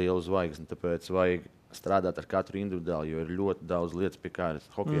lielu zvaigzni. Tāpēc vajag strādāt ar katru individuāli, jo ir ļoti daudz lietas, pie kā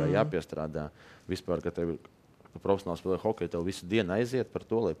hokejā jāpiestrādā. Vispār, ka tev profesionāli spēlē hokeju, tev visu dienu aiziet par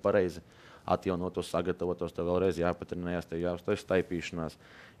to, lai pareizi atjaunotos, sagatavotos, tev vēlreiz jāpatrenējās, tev jāuztais staipīšanās.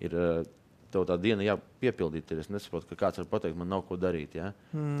 Tev tā diena jāpiepildīt. Es nesaprotu, ka kāds var pateikt, man nav ko darīt. Ja?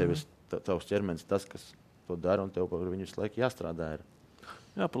 Tavs ķermenis tas, kas to dara, un tev par viņu visu laiku jāstrādā.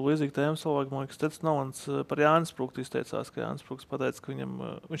 Jā, par līdzīgu tēmu cilvēku, man liekas, Tets Nolans par Jānis Prūktu izteicās, ka Jānis Prūkts pateica, ka viņam,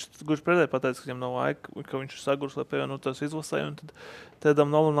 viņš gluži pretēji pateica, ka viņam nav laika, ka viņš ir sagurs, lai pievienotos izlasē, un tad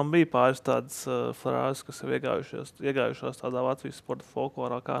Tedam Nolanam bija pāris tādas frāzes, kas ir iegājušās tādā Latvijas sporta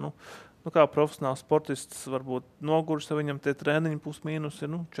folklorā, kā, kā profesionāls sportists varbūt nogurs, ja viņam tie treniņi plus mīnus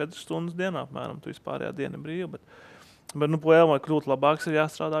ir 4 stundas dienā, apmēram, tu vispārējā diena brīva, bet lai kļūt labāks, ir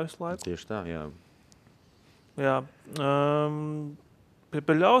jāstrādā visu laiku. Tieši tā, jā. Jā.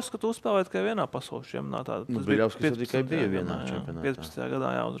 Pieļaus, ka tu uzspēlēji tikai vienā pasaules čempionātā. Tas bija Biļauskas, kas tikai bija vienā čempionātā. 15. gadā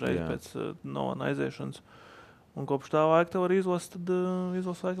uzreiz pēc Nolana aiziešanas. Un kopš tā laika tev arī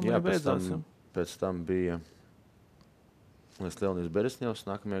izlases laikam arī beidzās. Pēc tam bija Leonīds Beresņevs,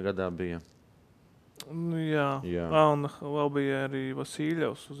 nākamajā gadā bija. Jā. Un vēl bija arī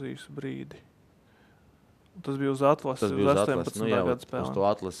Vasīļevs uz īsu brīdi. Tas bija uz atlasi. Tas bija uz 18. gadu spēlēm. Uz to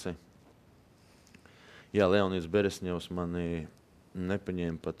atlasi. Jā, Leonīds Beresņevs mani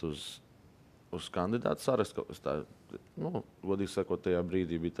nepaņēma pat uz kandidātu sarakstu. Godīgi sakot, tajā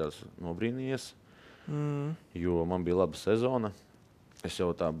brīdī bija tās nobrīnījies, jo man bija laba sezona. Es jau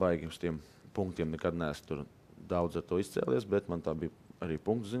tā baigi uz tiem punktiem nekad neesmu tur daudz ar to izcēlies, bet man tā bija arī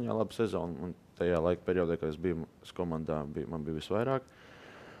punktu ziņā laba sezona. Un tajā laika periodē, kad es biju komandā, man bija visvairāk.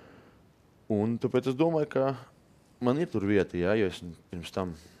 Un tāpēc es domāju, ka man ir tur vieta, jā, jo es pirms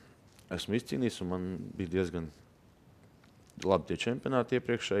tam esmu izcīnījis, un man bija diezgan labi tie čempionāti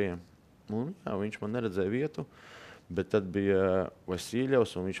iepriekšējie. Un, jā, viņš man neredzēja vietu, bet tad bija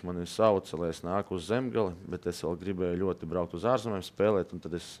Vasīļevs, un viņš mani sauca, lai es nāku uz Zemgali, bet es vēl gribēju ļoti braukt uz ārzemēm spēlēt, un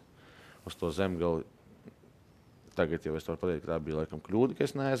tad es uz to Zemgali, tagad jau es varu pateikt, ka tā bija laikam kļūda, ka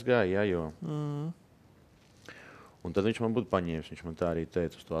es neaizgāju, jā, jo. Un tad viņš man būtu paņēmis, viņš man tā arī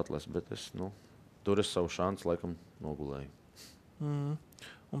teica uz to atlasi, bet es, tur es savu šansu laikam nogulēju.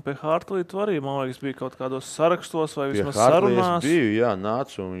 Un pie Hartlī tu arī, man liekas, bija kaut kādos sarakstos vai vismaz sarunās? Pie Hartlī es biju, jā,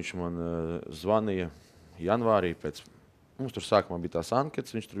 nācu, un viņš man zvanīja janvārī pēc. Mums tur sākumā bija tās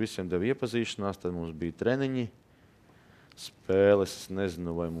anketas, viņš tur visiem deva iepazīšanās, tad mums bija treniņi, spēles, es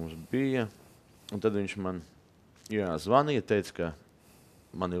nezinu, vai mums bija. Un tad viņš man zvanīja, teica, ka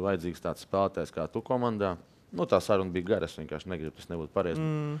man ir vajadzīgs tāds spēlētājs kā tu komandā. Tā saruna bija gara, es vienkārši negribu, tas nebūtu pareizi.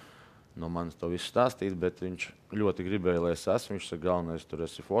 No manis to visu stāstīt, bet viņš ļoti gribēja, lai es esmu. Viņš saka, galvenais, tur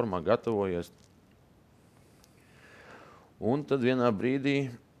esi formā, gatavojies. Un tad vienā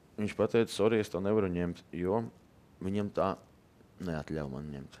brīdī viņš pateica, sorry, es to nevaru ņemt, jo viņam tā neatļauj man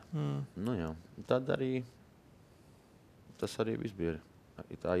ņemt. Jā. Tad arī tas arī viss bija.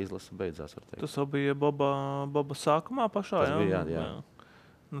 Tā izlase beidzās, var teikt. Tas jau bija Boba sākumā pašā, tas bija, jā.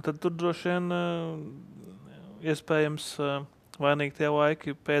 Tad tur droši vien iespējams vainīgi tie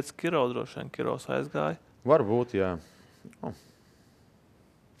laiki pēc Kiro droši vien Kiros aizgāja. Varbūt, jā.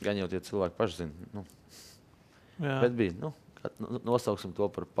 Gan jau tie cilvēki paši zina. Bet bija, nosauksim to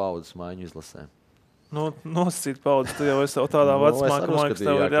par paudzes maiņu izlasē. Nosacīt paudzes, tu jau esi tādā vecumā, ka man liekas,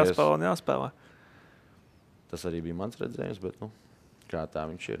 tev ir jāspēlē un jāspēlē. Tas arī bija mans redzējums, bet kā tā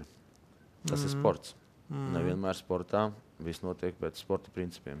viņš ir. Tas ir sports. Nevienmēr sportā viss notiek pēc sporta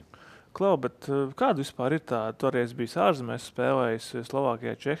principiem. Klau, bet kāda vispār ir tā? Tu arī esi bijis ārzemēs, spēlējis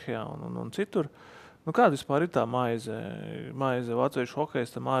Slovākijā, Čehijā un citur. Kāda vispār ir tā maize latviešu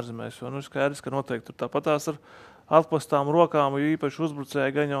hokejistam ārzemēs? Jo skaidrs, ka noteikti tur tāpatās ar atplastām rokām, jo īpaši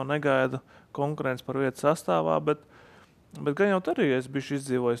uzbrucēji gan jau negaida konkurences par vietu sastāvā, bet gan jau arī es biju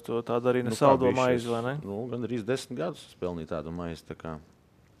izdzīvojis to tādu arī nesaldo maizi, vai ne? Gan arī 10 gadus es pelnīju tādu maizi,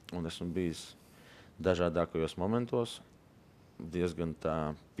 un esmu bijis dažādākajos momentos. Diezgan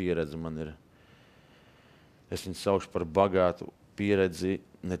tā pieredze man ir. Es viņu saucu par bagātu pieredzi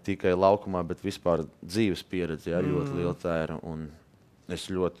ne tikai laukumā, bet vispār dzīves pieredzi. Jā, ļoti liela tā ir. Un es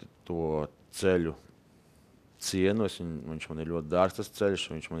ļoti to ceļu cienu. Viņš man ir ļoti dārgs tas ceļš.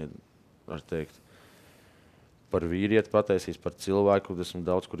 Viņš man ir, var teikt, par vīrieti pataisījis, par cilvēku. Esmu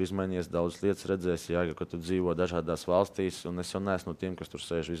daudz kur izmainījies, daudz lietas redzējis. Jā, ka tu dzīvo dažādās valstīs. Un es jau neesmu no tiem, kas tur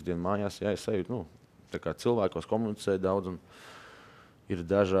sēž visu dienu mājās. Jā, es eju, tā kā cilvēkos komunicēju daudz, un ir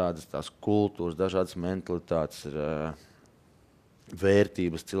dažādas tās kultūras, dažādas mentalitātes, ir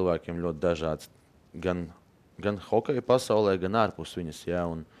vērtības cilvēkiem ļoti dažādas. Gan hokeja pasaulē, gan ārpus viņas. Jā,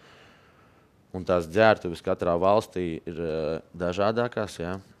 un tās ģērbtuves katrā valstī ir dažādākās.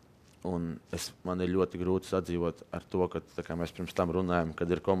 Jā, un man ir ļoti grūti sadzīvot ar to, ka, kā mēs pirms tam runājam, kad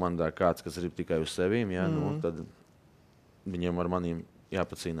ir komandā kāds, kas grib tikai uz sevīm, jā, tad viņiem ar maniem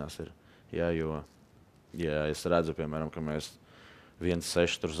jāpacīnās. Jā, jo ja es redzu, piemēram, ka mēs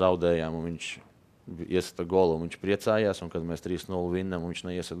 1-6 tur zaudējām, un viņš iesita golu, un viņš priecājās, un kad mēs 3-0 vinnam, un viņš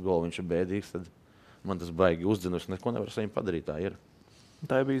neiesita golu, viņš ir bēdīgs, tad man tas baigi uzdzinus, neko nevar saviem padarīt, tā ir.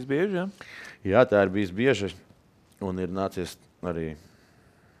 Tā ir bijis bieži, jā? Jā, tā ir bijis bieži, un ir nācies arī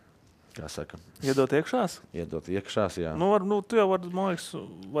kā saka, Iedot iekšās? iedot iekšās. Jā. Tu jau vari, man liekas,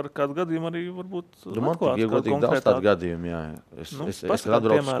 kādu gadījumu arī varbūt Man tik iegodīgi daudz tādu gadījumu, jā. Es kad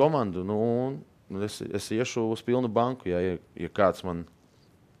atbraucu uz komandu, es iešu uz pilnu banku, jā. Ja kāds man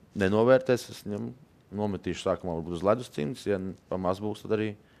nenovērtēs, es viņam nometīšu sākumā varbūt uz ledus cimdus, ja pamaz būs, tad arī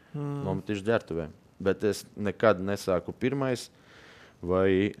nometīšu ģertuvē. Bet es nekad nesāku pirmais,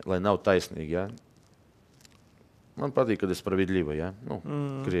 vai lai nav taisnīgi, jā. Man patīk, kad es par vidļību, jā,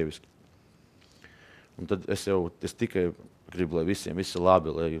 krieviski. Un tad es tikai gribu, lai visiem viss ir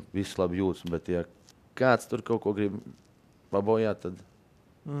labi, lai visi labi jūtas, bet ja kāds tur kaut ko grib pabojāt, tad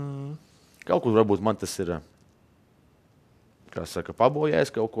kaut kur varbūt man tas ir, kā saka,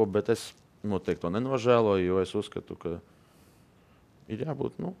 pabojājis kaut ko, bet es noteikti to nenožēloju, jo es uzskatu, ka ir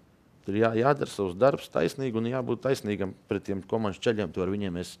jābūt, ir jādara savs darbs taisnīgi un jābūt taisnīgam pret tiem komandas ceļiem, tu ar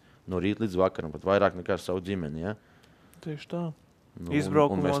viņiem es no rīta līdz vakaram, pat vairāk nekā ar savu ģimeni, jā. Tieši tā.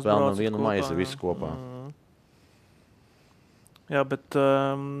 Un mēs pelnām vienu maizi visi kopā. Jā, bet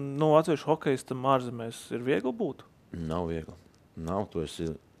atsevišķi hokejistam ārzemēs ir viegli būt? Nav viegli. Nav, tu esi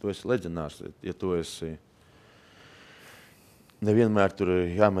leģendārs. Ja tu esi nevienmēr tur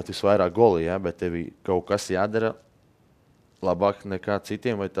jāmet visvairāk goli, jā, bet tev kaut kas jādara labāk nekā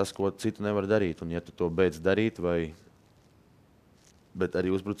citiem, vai tas, ko citu nevar darīt. Un ja tu to beidz darīt, bet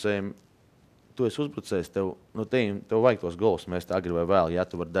arī uzbrucējiem, tu esi uzbrucējs, tev vajag tos gols, mēs tā agri vai vēl, ja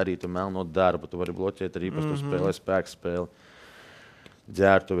tu vari darīt melno darbu, tu vari bloķēt arī īpastu spēlē, spēku spēli,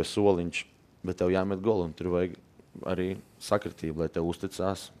 ģērtuve, soliņš, bet tev jāmet golu, un tur vajag arī sakritību, lai tev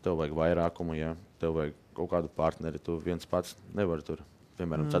uzticās, tev vajag vairākumu, ja tev vajag kaut kādu partneri, tu viens pats nevari tur,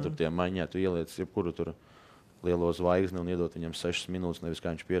 piemēram, 4. maiņā, tu ieliec jebkuru tur lielo zvaigzni un iedot viņam 6 minūtes, nevis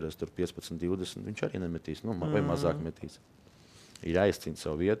kā viņš pieredz tur 15, 20, viņš arī nemetīs, vai mazāk metīs. Ir jāizcīna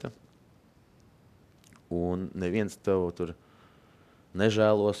savu vietu. Un neviens tev tur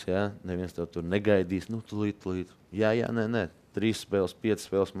nežēlos, jā, neviens tev tur negaidīs, tulīt. Jā, nē, 3 spēles, 5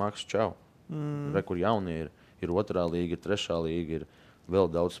 spēles maks, čau. Re, kur jaunie ir 2. līga, ir 3. līga, ir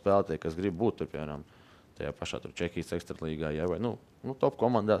vēl daudz spēlētāji, kas grib būt tur, piemēram, tajā pašā tur Čehijas ekstralīgā, jā, vai, top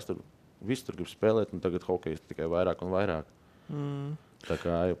komandās tur, visi tur grib spēlēt, un tagad hokejs tikai vairāk un vairāk. Tā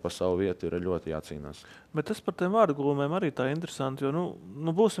kā pa savu vietu ir ļoti jācīnās. Bet tas par tiem vārdu gulumiem arī tā interesanti, jo,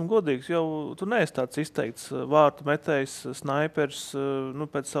 būsim godīgs, jau tu neesi tāds izteikts vārtu metējs, snaipers,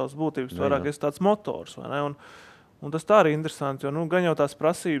 pēc savas būtības vairāk esi tāds motors, vai ne? Un tas tā arī interesanti, jo, gan jau tās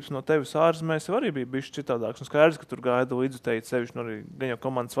prasības no tevis ārzemēs jau arī bija bišķi citādāks. Un skaidrs, ka tur gaida līdzutēji sevišķi, arī gan jau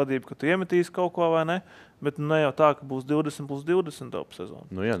komandas vadība, ka tu iemetīsi kaut ko vai ne, bet ne jau tā, ka būs 20+20 top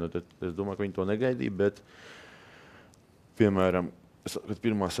sezonu. Jā, tad es domāju, ka viņi to negaidīja, bet, piemēram, kad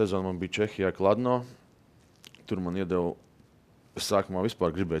pirmā sezona man bija Čehijā, Kladno, tur man iedeva, es sākumā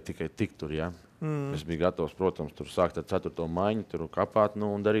vispār gribēju tikai tikt tur, jā. Es biju gatavs, protams, tur sākt ar 4. maiņu, tur kapāt,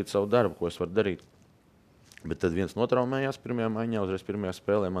 un darīt savu darbu, ko es varu darīt. Bet tad viens notraumējās 1. maiņā, uzreiz 1.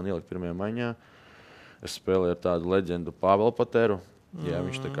 spēlē man ielika 1. maiņā. Es spēlēju ar tādu leģendu Pāvelu Pateru, jā,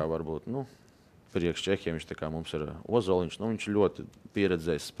 viņš tā kā varbūt, priekš Čehiem, viņš tā kā mums ir Ozoliņš, viņš ļoti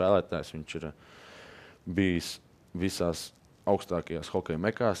pieredzējis spēlētājs, viņš ir bijis visās augstākajās hokeja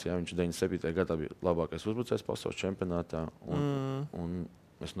mekās, jā, viņš 97. gadā bija labākais uzbrucējs pasaules čempionātā, un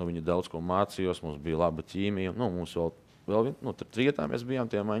es no viņa daudz ko mācījos, mums bija laba ķīmija, mums vēl trietā mēs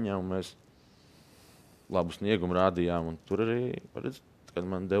bijām tajā maiņā, un mēs labu sniegumu rādījām, un tur arī, kad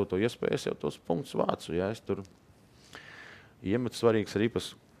man deva to iespēju, es jau tos punktus vācu, jā, es tur iemetu svarīgas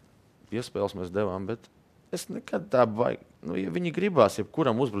ripas iespēles mēs devām, bet es nekad tā baigi, ja viņi gribās,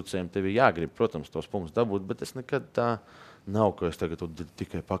 jebkuram uzbrucējiem tevi jāgrib, protams, tos punktus dabūt, bet es nekad tā nav, ka es tagad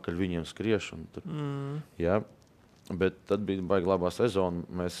tikai pakaļ viņiem skriešu. Tur, jā, bet tad bija baigi labā sezona.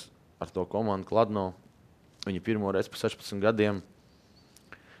 Mēs ar to komandu Kladno, viņi pirmo reizi pa 16 gadiem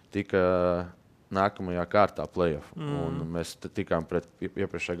tika nākamajā kārtā play-off. Un mēs tikām pret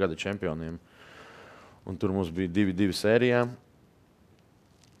iepriekšējā gada čempioniem. Un tur mums bija 2-2 sērijā.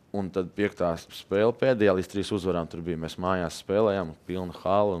 Un tad 5. spēle pēdējā līdz 3 uzvarām tur bija. Mēs mājās spēlējām, pilna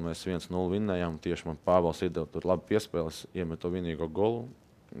hala, un mēs 1-0 vinnējām. Tieši man Pāvels iedeva tur labi piespēles, iemet to vienīgo golu.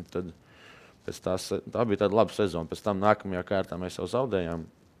 Un tad tā bija tāda laba sezona. Pēc tam nākamajā kārtā mēs jau zaudējām.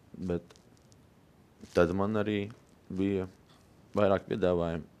 Bet tad man arī bija vairāk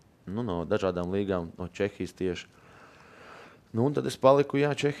piedāvājumi no dažādām līgām, no Čehijas tieši. Un tad es paliku,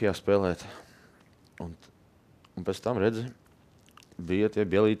 Čehijā spēlēt. Un pēc tam redzi, bija tie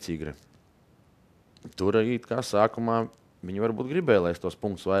Bielie Tigri. Tur arī kā sākumā viņi varbūt gribēja, lai es tos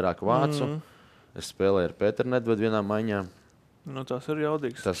punktus vairāk vācu. Es spēlēju ar Pēteru Nedvedu vienā maiņā. Tas ir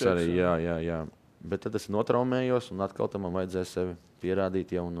jaudīgs. Tas arī, jā. Bet tad es notraumējos un atkal tam man vajadzēja sevi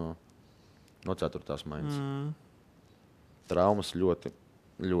pierādīt jau no 4. maiņas. Traumas ļoti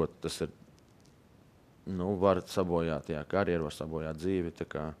ļoti tas ir, var sabojāt, karjeru, var sabojāt dzīvi, tā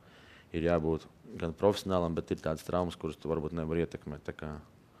kā ir jābūt gan profesionālam, bet ir tādas traumas, kuras tu varbūt nevar ietekmēt, tā kā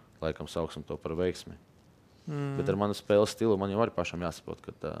laikam sauksim to par veiksmi. Bet ar manu spēles stilu man jau arī pašam jāsaprot,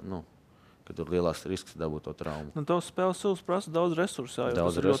 ka tur lielāks risks dabūt to traumu. Tavs spēles stils prasa daudz resursu, jo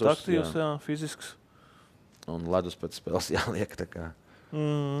Daudz tas ir ļoti resursu, aktīvs, fizisks. Un ledus pēc spēles jāliek, tā kā.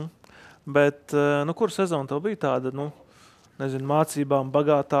 Bet, kur sezona tev bija tāda, mācībām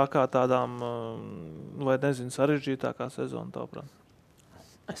bagātākā, tādām, vai sarežģītākā sezona, tavuprāt?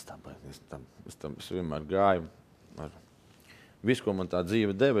 Es vienmēr gāju ar visu, ko man tā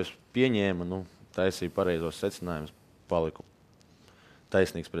dzīve deva, es pieņēmu, taisīju pareizos secinājumus, paliku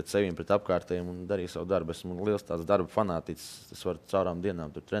taisnīgs pret seviem, pret apkārtējiem un darīju savu darbu. Esmu liels tāds darba fanātiķis, es varu caurām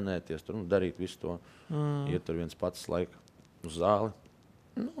dienām tur trenēties, tur darīt visu to, iet tur viens pats laika uz zāli.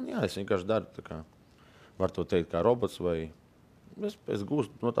 Es vienkārši daru, tā kā var to teikt kā robots, vai es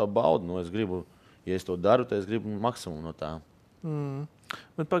gūstu no tā baudu, es gribu, ja es to daru, tad es gribu maksimumu no tā.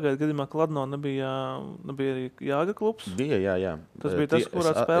 Bet pagaidu gadījumā Kladno nebija arī Jāga klubs? Bija, jā. Tas bija tas,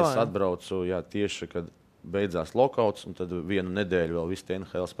 kurā spēlēja? Es atbraucu, tieši, kad beidzās lokauts, un tad vienu nedēļu vēl visi tie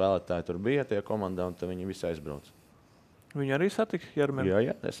NHL spēlētāji tur bija tajā komandā, un tad viņi visi aizbrauc. Viņi arī satika Jermeni?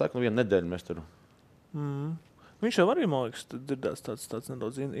 Jā, es saku, vienu nedēļu mēs tur. Viņš jau arī, man liekas, dzirdēs tāds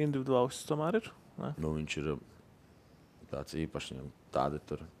nedaudz individuāls tomēr ir? Ne? Viņš ir tāds īpašs, tādi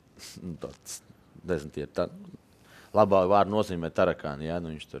tur, tāds, nezinu, tie ir tādi. Labā vārdu nozīmē tarakāni,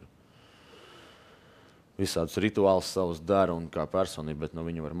 viņš tur visādus rituālus savus dara un kā personība, bet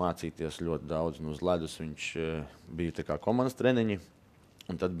viņu var mācīties ļoti daudz. Uz ledus viņš bija tā kā komandas treniņi,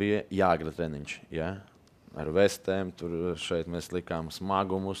 un tad bija Jāgra treniņš, ar vestēm, tur šeit mēs likām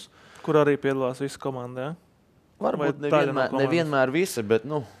smagumus. Kur arī piedalās visa komanda, Varbūt nevienmēr visi, bet,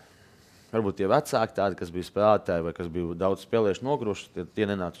 varbūt tie vecāki tādi, kas bija spēlētāji vai kas bija daudz spēlējuši nogruši, tie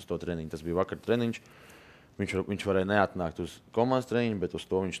nenāca uz to treniņu. Tas bija vakar treniņš. Viņš varēja neatnākt uz komandas treniņu, bet uz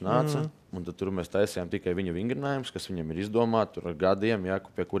to viņš nāca. Un tad tur mēs taisījām tikai viņa vingrinājumus, kas viņam ir izdomāti tur ar gadiem,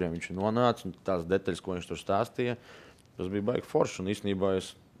 pie kuriem viņš nonāca. Un tās detaļas, ko viņš tur stāstīja, tas bija baigi forši. Un īstenībā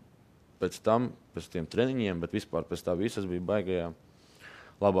es pēc tiem treniņiem, bet vispār pēc tā visas bija baigajā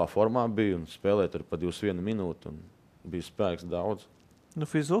labā formā biju un spēlēju tur pa 21 minūti. Un bija spēks daudz.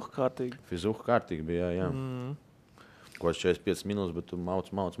 Fizuha kārtīgi. Fizuha kārtīgi bija, jā. Ko 45 minūtes, bet tu mauc.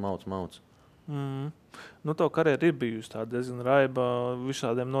 Tev karjera ir bijusi tāda diezgan raiba,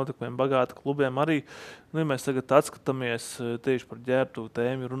 visādiem notikumiem, bagāta klubiem arī. Ja mēs tagad atskatāmies tieši par ģērbtuvu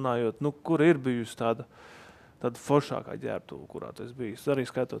tēmu runājot, kur ir bijusi tāda foršākā ģērbtuva, kurā tu esi bijis, arī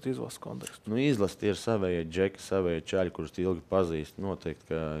skaitot izlases kontekstu? Izlase tie ir savējie džeki, savējie čaļi, kurus ilgi pazīst. Noteikti,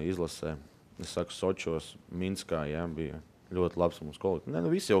 ka izlasē, es saku, Sočos, Minskā, bija ļoti labs mums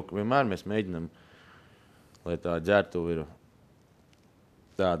kolektīvs. Visi jau vienmēr mēs mēģinam, lai tā ģērbtuva ir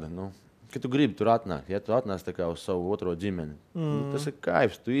tāda, ka tu gribi tur atnākt, tu atnāc tā kā uz savu otro ģimeni. Tas ir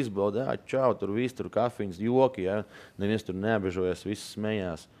kaifs, tu izbaudi, čau, tur viss, tur kafīns, joki, neviens tur neabežojas, viss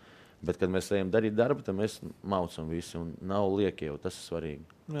smējās. Bet, kad mēs ejam darīt darbu, tad mēs maucam visi un nav lieki jau, tas ir svarīgi.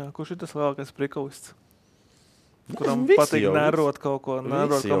 Jā, kurš ir tas lielākais prikalists? Kuram patīk nērot kaut ko,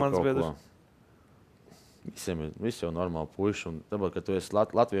 nērot komandas biedru? Visi jau normāli puiši, un tāpēc, ka tu esi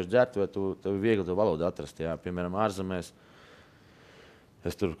latviešu ģērbtuvē, tev ir viegli to valodu atrast, piemēram, ārzemēs.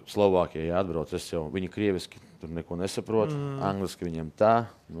 Es tur Slovākijā atbraucu, viņi krieviski tur neko nesaprotu, angliski viņiem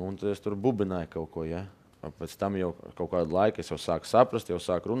tā, un tad es tur bubināju kaut ko, Pēc tam jau kaut kādu laiku es jau sāku saprast, jau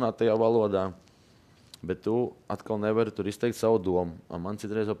sāku runāt tajā valodā, bet tu atkal nevari tur izteikt savu domu. Man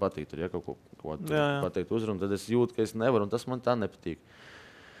citreiz jau patīk tur, kaut ko pateikt uzrunu, tad es jūtu, ka es nevaru, un tas man tā nepatīk.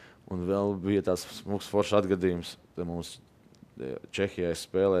 Un vēl bija tāds smūgs foršs atgadījums, tad mums Čehijā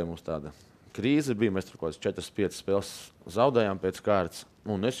spēlēja, mums tāda krīze bija, mēs tur kaut kādas 4-5 spēles zaudējām pēc kārtas.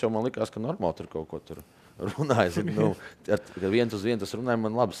 Un es jau man likās, ka normāli tur kaut ko tur runāju. Kad viens uz vienu tas runāja,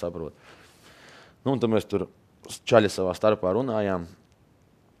 man labi saprot. Un tad mēs tur čaļi savā starpā runājām.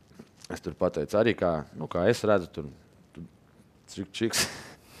 Es tur pateicu arī, kā es redzu, tur čiks.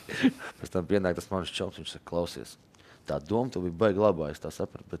 Pēc tam pienāk tas manis čalps, viņš saka, klausies. Tā doma tu bija baigi labā, es tā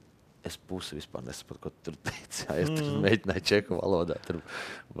sapratu, bet es pusi vispār nesapratu, ko tu tur teici. Es tur mēģināju čehu valodā, tur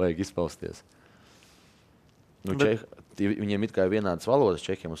vajag izpausties. Viņiem it kā ir vienādas valodas,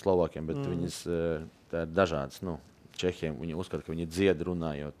 čehiem un slovākiem, bet viņas tā ir dažādas. Čehiem viņi uzskata, ka viņi dzied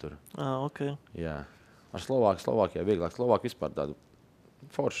runājot tur. Okay. Jā. Ar Slovākijā vieglāk. Slovāki vispār tādu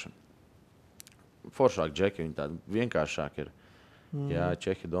foršāk džeki, viņi tādi vienkāršāk ir. Jā,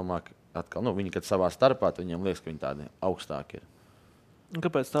 Čehi domā, ka atkal, viņi, kad savā starpā, viņiem liekas, ka viņi tādi augstāki ir.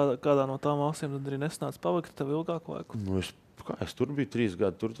 Kāpēc kādā no tām valstīm tad arī nesnāca palikt tev ilgāku laiku? Es tur biju 3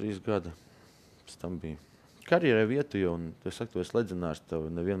 gadi, tur 3 gadi. Pēc tam bija karjerai vietu, jo, un es saku, tu esi leģendārs,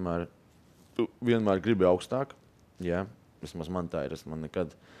 tev tu vienmēr gribi augstāk. Jā, vismaz man tā ir. Man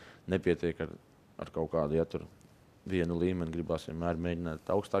nekad nepietiek ar kaut kādu, ja tur vienu līmeni gribās vienmēr mēģināt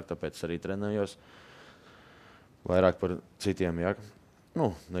augstāk, tāpēc arī trenējos vairāk par citiem, jā.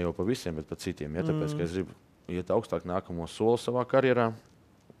 Nu, ne jau par visiem, bet par citiem, jā, tāpēc, ka es gribu iet augstāk nākamo soli savā karjerā.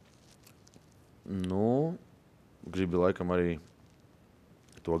 Nu, gribi laikam arī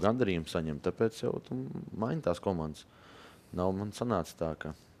to gandarījumu saņemt, tāpēc jau tu maini tās komandas. Nav man sanāca tā,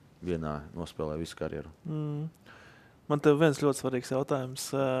 ka vienā nospēlē visu karjeru. Man tev viens ļoti svarīgs jautājums.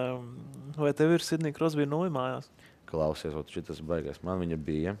 Vai tev ir Sidney Crosby nulli mājās? Klausies, šitas baigais. Man viņa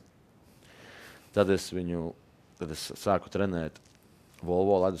bija. Tad es sāku trenēt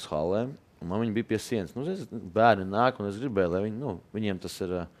Volvo ledus hallē, un man viņa bija pie sienas. Nu, bērni nāk, un es gribēju, lai viņiem tas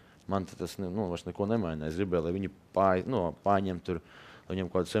ir, man tas vairs neko nemaina. Es gribēju, lai viņi pārņem tur, lai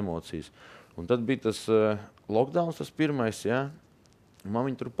viņiem kādas emocijas. Un tad bija tas lockdowns, tas pirmais, jā, un man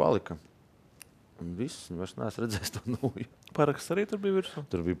viņa tur palika. Un viss, vairs neesmu redzējis to nulli. Paraksts arī tur bija virsū?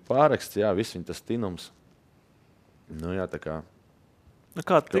 Tur bija paraksts, jā, viss viņa tas tinums. Nu jā, tā kā.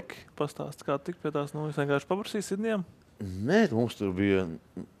 Kā tik pastāst, kā tik pie tās nulles? Vienkārši paprasīja Sidneyam? Nē, mums tur bija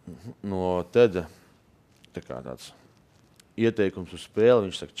no Teda tā kā tāds ieteikums uz spēli.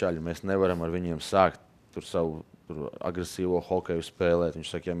 Viņš saka, čaļi, mēs nevaram ar viņiem sākt tur savu agresīvo hokeju spēlēt.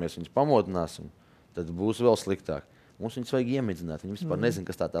 Viņš saka, ja mēs viņus pamodināsim, tad būs vēl sliktāk. Mums viņus vajag iemidzināt. Viņi vispār nezin,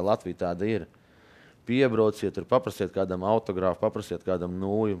 kas tā Latvija tāda ir. Piebrauciet, tur paprasiet kādam autogrāfu, paprasiet kādam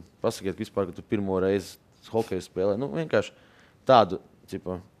nulli, pasakiet vispār, ka tu pirmo reizi hokeju spēlē. Nu, vienkārši tādu,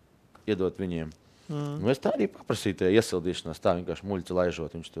 iedot viņiem. Nu, es tā arī paprasīju tie iesildīšanās, tā vienkārši muļķi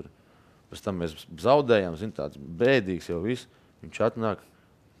laižot. Viņš tur, pēc tam mēs zaudējām, tāds bēdīgs jau viss. Viņš atnāk,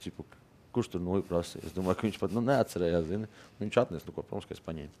 kurš tur nulli prasīja. Es domāju, ka viņš pat neatcerējās, zini. Viņš atnes, protams, ka es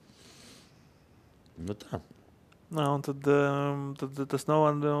paņēmu. Nu tā. Nā, un tad tas nav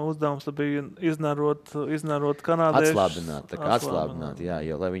uzdevums, bija iznārot kanādiešu. Atslābināt, jā,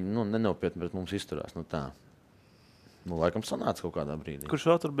 jo, lai viņi nenopietni pret mums izturās. Nu tā. Nu, laikam sanāca kaut kādā brīdī. Kurš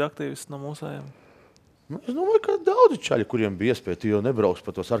vēl tur bija aktīvis no mūsējiem? Nu, es domāju, ka daudzi čaļi, kuriem bija iespēja, tu jau nebrauks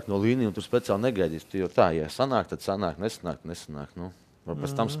pa to sarkano līniju un tur speciāli negaidīs. Tu jau tā, ja sanāk, tad sanāk, nesanāk. Nu,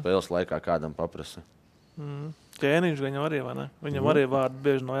 pēc tam spēles laikā kādam paprasa. Ķēniņš viņam arī, vai ne? Viņam arī vārdi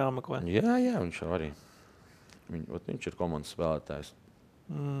bieži no jāmeklē. Jā, viņš arī. Viņš ir komandas spēlētājs.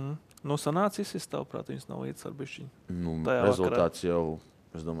 Nu, sanācis tavuprāt, viņas nav līdz ar bišķiņu. Nu, rezultāts jau,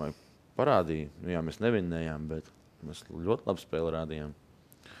 es domāju, parādīja. Nu, jā, mēs nevinnējām, bet mēs ļoti labi spēli rādījām.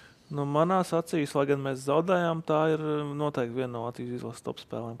 Nu, manās acīs, lai gan mēs zaudējām, tā ir noteikti viena no Latvijas izlases top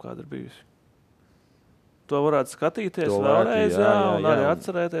spēlēm, kāda ir bijusi. To varētu skatīties vēlreiz, un arī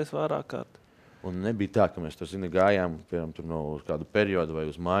atcerēties vairāk kārt. Un nebija tā, ka mēs tur, gājām, piemēram, tur no kādu periodu vai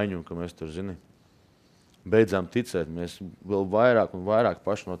uz maiņu, un ka mēs tur, beidzām ticēt. Mēs vēl vairāk un vairāk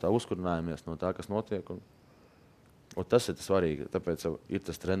paši no tā uzkurinājāmies, no tā, kas notiek. Un tas ir svarīgi. Tāpēc ir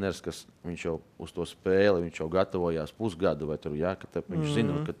tas treneris, kas viņš jau uz to spēli, viņš jau gatavojās pusgadu, vai tur, ka viņš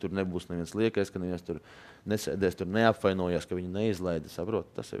zina, ka tur nebūs neviens liekais, ka neviens tur nesēdēs, tur neapvainojās, ka viņi neizlaida. Saprot,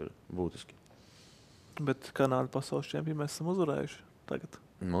 tas ir būtiski. Bet Kanāda pasaules čempioni mēs esam uzvarējuši tagad.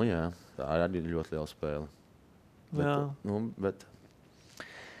 Nu jā, tā arī ir ļoti liela spēle. Bet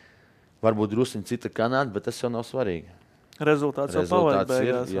varbūt drusciņ cita Kanāda, bet tas jau nav svarīgi. Rezultāts jau paliek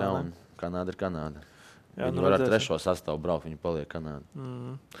beigās. Jā, un Kanāda ir Kanāda. Jā, viņi var ar trešo sastāvu braukt, viņi paliek Kanāda.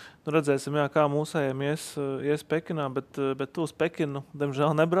 Nu, redzēsim, kā mūsējiem ies Pekinā, bet tu uz Pekinu,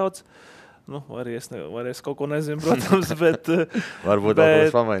 diemžēl, nebrauc. Nu, arī es kaut ko nezinu, protams, bet varbūt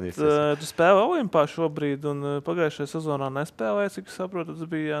tas pamainīsies. Tu spēlē Olimpā šobrīd, un pagājušajā sezonā nespēlēji, cik saprotu, tas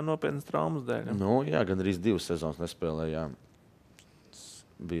bija nopietnas traumas dēļ. Nu, jā, gan arī 2 sezonas nespēlēja.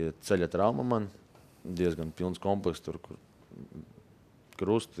 Bija ceļa trauma man, diezgan pilns komplekss, tur, kur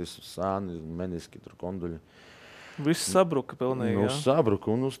krustis, sāni, meniski, tur konduļi. Viss sabruka pilnīgi, jā?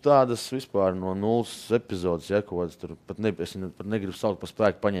 Sabruka, un uz tādas vispār no 0 epizodes, kaut kādas tur, es pat negribu saukt pa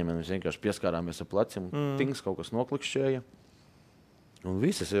spēku paņēmienu, mēs vienkārši pieskārāmies ar pleciem, tings kaut kas noklikšķēja. Un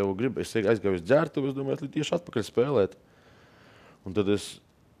viss, es aizgāju uz dzērtuvi, es domāju, tieši atpakaļ spēlēt. Un tad es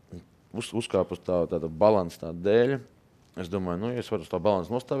uzkāpu uz tāda balansa tā dēļ. Es domāju, ja es varu uz tā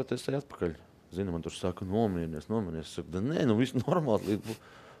balansu nostāvēt, es eju atpakaļ. Zini, man tur saka, nomierinies. Es saku, nē, viss normāli.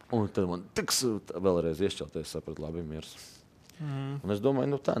 Un tad man tiks vēlreiz iešķelties, sapratu, labi, miers. Un es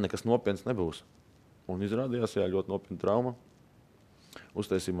domāju, tā nekas nopietns nebūs. Un izrādījās, ļoti nopietna trauma.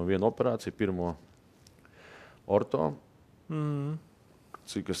 Uztaisīja man vienu operāciju, pirmo orto.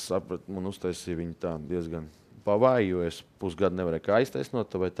 Cik es sapratu, man uztaisīja viņu tā diezgan pavāju, jo es pusgadu nevarēju kā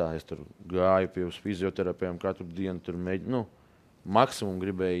aiztaisnot, vai tā. Es tur gāju pie fizioterapijām katru dienu, tur mēģinu, maksimumu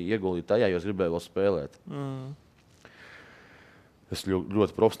gribēju ieguldīt tajā, jo es gribēju vēl spēlēt. Es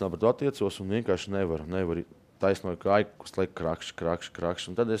ļoti profesionāli par to attiecos un vienkārši nevaru taisnoju kāju, kas liek krakšs.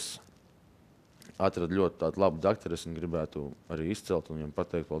 Un tad es atradu ļoti tādu labu doktoru, es viņu gribētu arī izcelt un viņam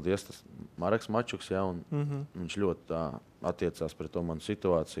pateikt paldies. Tas Mareks Mačuks, ja, un viņš ļoti tā attiecās pret to manu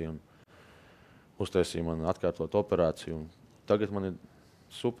situāciju un uztaisīja man atkārtot operāciju. Un tagad man ir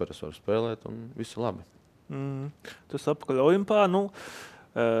super, es varu spēlēt un viss ir labi. Tu esi apakaļ Olimpā.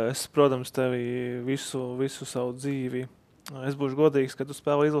 Es, protams, tevi visu savu dzīvi. Es būšu godīgs, ka tu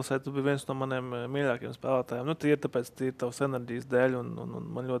spēlēji izlasē, tu biji viens no maniem mīļākajiem spēlētājiem. Tie ir tāpēc, tie ir tavas enerģijas dēļ, un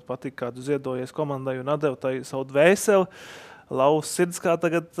man ļoti patīk, kā tu ziedojies komandai un atdevi tai savu dvēseli. Lauvas sirds, kā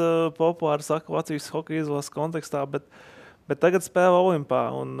tagad populāri saka Latvijas hokeja izlases kontekstā, bet tagad spēlē Olimpā.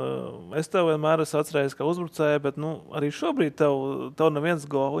 Un es tev vienmēr esmu atcerējies kā uzbrucēju, bet arī šobrīd tev neviens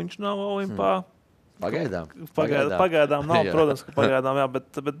goliņš nav Olimpā. Pagaidām nav, protams, ka pagaidām, jā,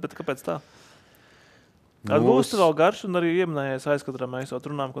 bet kāpēc tā? Būs vēl garš un arī ieminējies aizkadram. Mēs jau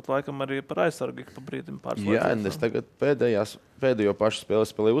runājam, ka laikam arī par aizsargu pa brīdim pārslēdz. Jā, es tagad pēdējo pašu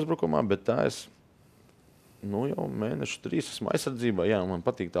spēlēju uzbrukumā, bet tā es jau mēnešu 3 esmu aizsardzībā. Jā, man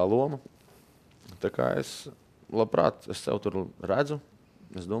patīk tā loma. Tā kā es labprāt, es sev tur redzu.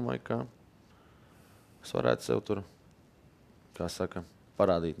 Es domāju, ka es varētu sev tur, kā saka,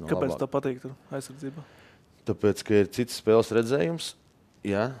 parādīt no Kāpēc labāk. tev patīk tur aizsardzībā? Tāpēc, ka ir cits spēles redzējums.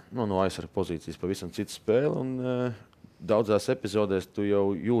 Jā, no aizsarga pozīcijas pavisam cita spēle. Un, daudzās epizodēs tu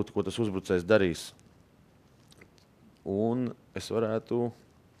jau jūti, ko tas uzbrucējs darīs. Un es varētu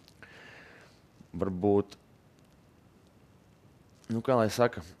varbūt, kā lai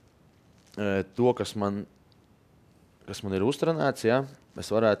saka, to, kas man ir uztrenēts, jā, es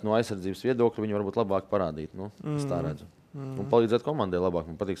varētu no aizsardzības viedokļa viņu varbūt labāk parādīt. Es tā redzu. Un palīdzēt komandai labāk.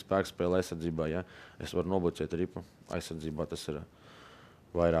 Man patīk spēle aizsardzībā. Jā. Es varu nobloķēt ripu aizsardzībā. Tas ir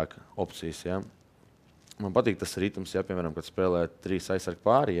vairāk opcijas. Ja. Man patīk tas ritms, ja, piemēram, kad spēlē 3 aizsargi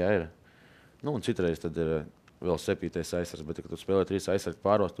pāri. Ja, ir. Un citreiz tad ir vēl 7. aizsargs, bet, kad tu spēlē 3 aizsargi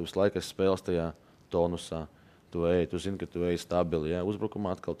pāros, tu visu laiku spēles tajā tonusā. Tu zini, ka tu ej stabili. Ja.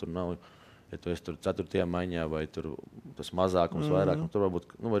 Uzbrukumā atkal tur nav. Ja tu esi tur 4. maiņā vai tur tas mazākums vairāk, tur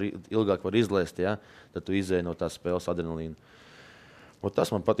varbūt ilgāk var izlēst, ja, tad tu izēji no tās spēles adrenalīna. Un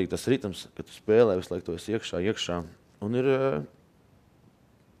tas man patīk, tas ritms, ka tu spēlē visu laiku to esi iekšā. Un ir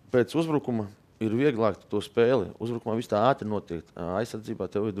pēc uzbrukuma ir vieglāk to spēli. Uzbrukumā viss tā ātri notiek.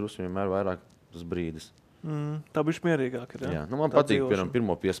 Aizsardzībā tev ir drusku vienmēr vairāk tas brīdis. Tā bišķi mierīgāk ir, jā? Man tā patīk, piemēram,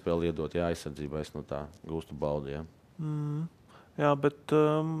 pirmo piespēli iedot, jā, aizsardzībā es no tā gūstu baudi, jā. Jā, bet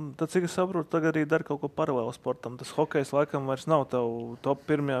tad, cik es saprotu, tagad arī dara kaut ko paralēli sportam. Tas hokejs laikam vairs nav tev top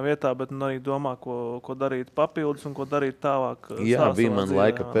 1. vietā, bet arī domā, ko darīt papildus un ko darīt tālāk. Jā, bija man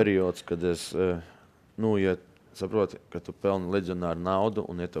laika periods, kad es, ja saproti, ka tu pelni leģionāru naudu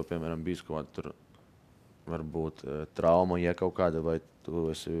un ja tev, piemēram, bijis kaut kāda tur, varbūt trauma, ja kaut kāda, vai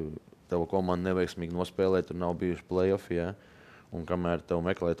tev komanda neveiksmīgi nospēlē, tur nav bijuši play-offi, ja? Un kamēr tev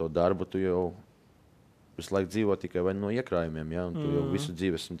meklē to darbu, tu jau visu laiku dzīvo tikai no iekrājumiem, ja? Un tu jau visu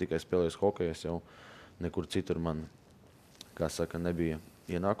dzīvi esmu tikai spēlējis hokeju, es jau nekur citur man, kā saka, nebija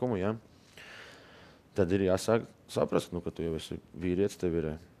ienākumu, ja? Tad ir jāsāk saprast, ka tu jau esi vīrietis, tev ir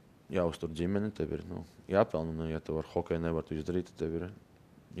jāuztur ģimeni, tev ir jāpelna, un ja tev ar hokeju nevar tu izdarīt, tad tev ir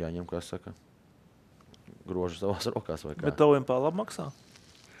jāņem, kā saka, groži savās rokās vai kā. Bet tev Olimpā labi maksā?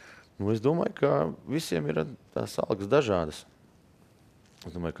 Es domāju, ka visiem ir tās algas dažādas.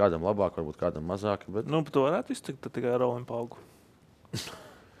 Es domāju, kādam labāk, varbūt kādam mazāk. Bet... par to varētu iztikt tikai ar Olimpu algu?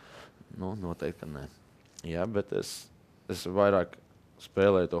 Noteikti, ka nē. Jā, bet es vairāk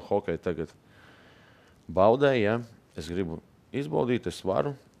spēlēju to hokeju tagad baudēju, ja. Es gribu izbaudīt, es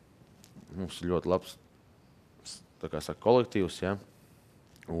varu. Mums ir ļoti labs, tā kā saka, kolektīvs, ja.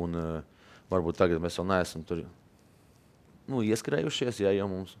 Un varbūt tagad mēs vēl neesam tur ieskrējušies, ja, jo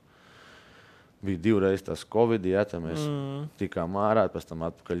mums bija 2 reizes tas Covid, ja, tad mēs tikām ārā, pēc tam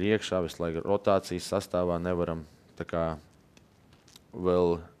atpakaļ iekšā, visu laiku rotācijas sastāvā nevaram tā kā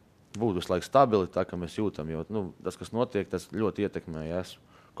vēl būt visu laiku stabili, tā kā mēs jūtam, jo tas, kas notiek, tas ļoti ietekmē, ja,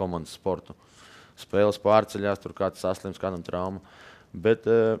 komandas sportu. Spēles pārceļās, tur kāds saslims, kādam trauma, bet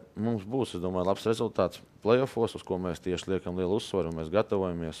mums būs, es domāju, labs rezultāts play-offos, uz ko mēs tieši liekam lielu uzsvaru, un mēs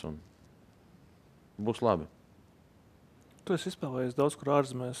gatavojamies, un būs labi. Tu esi izspēlējis daudz, kur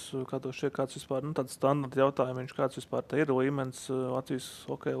ārzemēs, kā tev šķiet, kāds vispār, tāds standarta jautājums, kāds vispār te ir līmenis Latvijas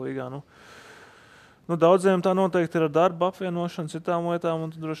hokeja līgā. Daudziem tā noteikti ir ar darba apvienošanu, citām lietām,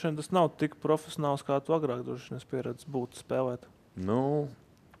 un droši vien tas nav tik profesionāls, kā tu agrāk droši vien pieredzi būt spēlēt.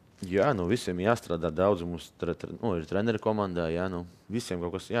 Jā, visiem jāstrādā daudz. Mums ir treneri komandā, visiem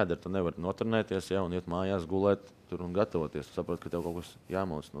kaut kas jādara. Tu nevari notrenēties, un iet mājās, gulēt tur un gatavoties. Tu saproti, ka tev kaut kas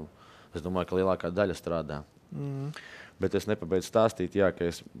jāmūc. Es domāju, ka lielākā daļa strādā. Bet es nepabeidzu stāstīt, ka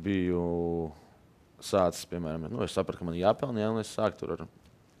es biju sācis, piemēram, es sapratu, ka man jāpelnā, un es sāku tur ar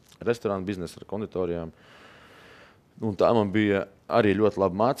restorānu biznesu, ar konditorijām. Tā man bija arī ļoti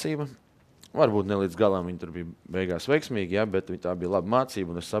laba mācība. Varbūt ne līdz galam viņi tur bija beigās veiksmīgi, bet tā bija laba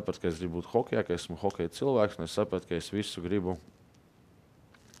mācība. Es sapratu, ka es gribu būt hokejā, ka esmu hokeja cilvēks. Es sapratu, ka es visu gribu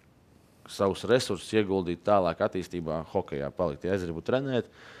savus resursus ieguldīt tālāk attīstībā, hokejā palikt. Ja es gribu trenēju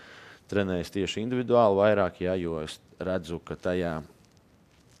tieši individuāli vairāk, jo es redzu, ka tajā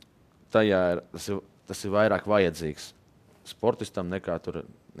tas ir vairāk vajadzīgs sportistam nekā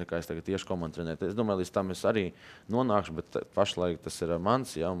es tagad tieši komandu trenēju. Es domāju, līdz tam es arī nonākšu, bet pašlaik tas ir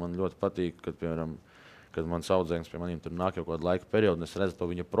mans. Man ļoti patīk, kad mans audzēknis pie maniem tur nāk jau kādu laika periodu, un es redzu to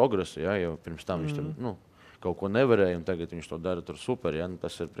viņa progresu. Jo pirms tam viņš tur kaut ko nevarēja, un tagad viņš to dara tur super.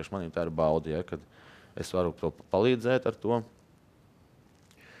 Tas ir priekš maniem tā ir bauda, kad es varu to palīdzēt ar to.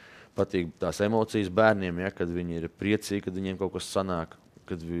 Patīk tās emocijas bērniem, kad viņi ir priecīgi, kad viņiem kaut kas sanāk.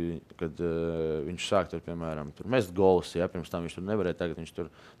 Kad viņš sāk tur, piemēram, mest golus, pirms tam viņš tur nevarēja, tagad viņš tur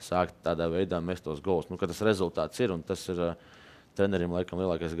sāk tādā veidā mest tos golus. Kad tas rezultāts ir, un tas ir trenerim laikam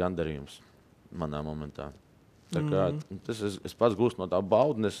lielākais gandarījums manā momentā. Tā kā es pats gūstu no tā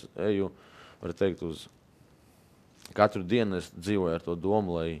baudu, un es eju, var teikt, uz katru dienu es dzīvoju ar to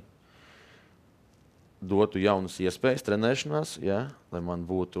domu, lai dotu jaunas iespējas trenēšanās, lai man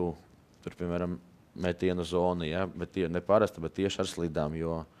būtu tur, piemēram, metienu zona, bet tie neparasta, bet tieši ar slidām,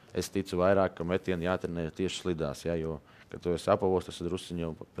 jo es ticu vairāk, ka metienu jātrenē tieši slidās, jo, kad tu esi apavos, tas ir drusciņi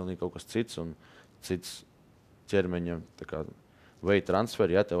jau pilnīgi kaut kas cits un cits ķermeņa veida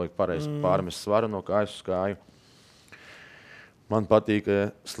transferi, tev vajag pareizi pārmest svaru no kājas uz kāju. Man patīk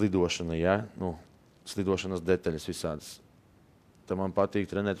slidošana, slidošanas detaļas visādas. Tad man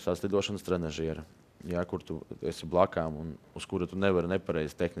patīk trenēt uz tās slidošanas trenažiera, kur tu esi blakām un uz kura tu nevari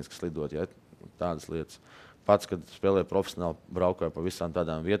nepareizi tehniski slidot, tādas lietas. Pats, kad spēlēju profesionāli, braukoju pa visām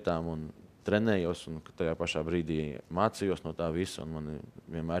tādām vietām un trenējos, un tajā pašā brīdī mācījos no tā visa, un man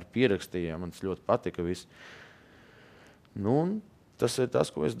vienmēr pierakstīja, man tas ļoti patika viss. Tas ir tas,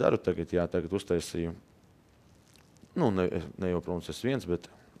 ko es daru tagad. Tagad uztaisīju, ne jau, protams, es viens, bet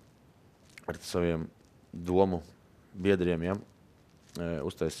ar saviem domu biedriem,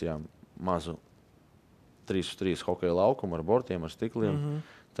 uztaisījām mazu 3x3 hokeja laukumu ar bortiem, ar stikliem.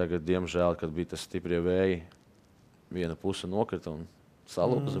 Tagad, diemžēl, kad bija tas stiprie vēji, viena puse nokrita un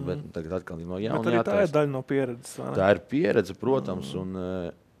salūza, bet tagad atkal no jauna jātaisa. Tā ir daļa no pieredzes. Tā ir pieredze, protams, un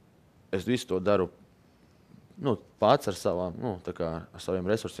es visu to daru pats ar saviem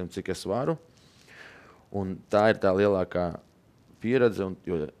resursiem, cik es varu. Un tā ir tā lielākā pieredze,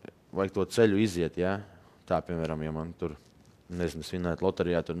 jo vajag to ceļu iziet. Tā, piemēram, ja man tur svinēt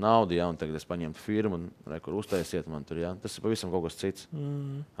loterijā tur naudu, un tagad es paņemtu firmu un kur uztaisiet man tur, tas ir pavisam kaut kas cits.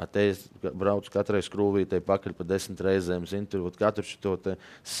 Te es braucu katrai skrūvītei pakaļ pa 10 reizēm, tur katru šo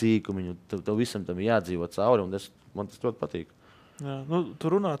sīkumiņu, tev visam tam jādzīvo cauri, un man tas ļoti patīk.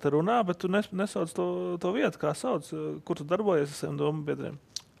 Tu runā, bet tu nesauc to vietu, kā sauc, kur tu darbojies ar saviem domu biedriem?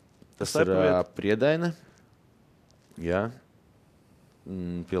 Tas ir Priedaine,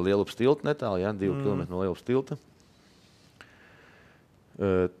 pie Lielupas tilta netālu, 2 km no Lielupas tilta.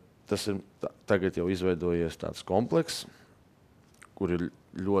 Tas ir tagad jau izveidojies tāds komplekss, kur ir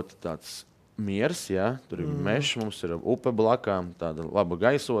ļoti tāds miers, tur ir mežs, mums ir upe blakām, tāda laba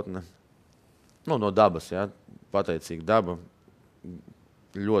gaisotne, no dabas, pateicīga daba,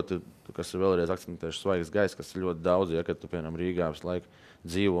 ļoti, kas ir vēlreiz akcentējuši svaigs gaiss, kas ir ļoti daudz, kad tu, piemēram, Rīgā visu laiku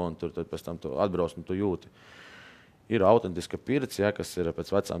dzīvo un tur pēc tam tu atbrauc un tu jūti. Ir autentiska pirts, kas ir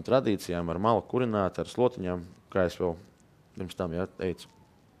pēc vecām tradīcijām, ar malu kurinātu, ar slotiņām, kā es vēl pirms tam teicu.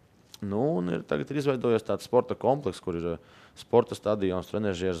 Un tagad ir izveidojies tāds sporta komplekss, kur ir sporta stadions,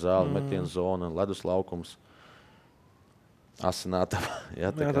 trenežieru zāle, metienu zona, ledus laukums, asinātava.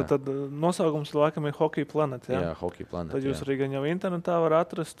 Tad nosaukums laikam ir Hockey Planet. Hockey Planet. Tad jūs arī gan jau internetā var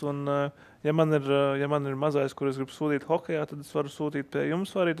atrast. Un, ja man ir mazais, kur es gribu sūtīt hokejā, tad es varu sūtīt pie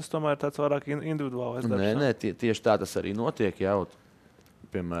jums, vai arī tas tomēr ir tāds vairāk individuālais darbs? Nē, tieši tā tas arī notiek.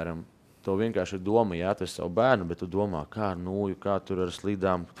 Piemēram, to vienkārši ir doma, jāatver savu bērnu, bet tu domā, kā ar nūju, kā tur ar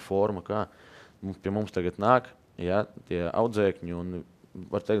slidām, forma, kā. Pie mums tagad nāk, tie audzēkņi, un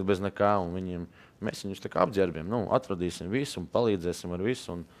var teikt bez nekā, un mēs viņus tā kā apģērbjam, atradīsim visu un palīdzēsim ar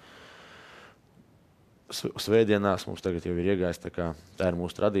visu. Un svētdienās mums tagad jau ir iegājis, tā ir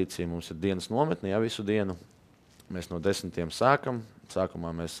mūsu tradīcija, mums ir dienas nometne, visu dienu. Mēs no 10 sākam, sākumā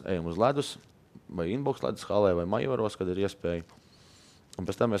mēs ejam uz ledus, vai inbox ledus halē, vai majoros, kad ir iespēja. Un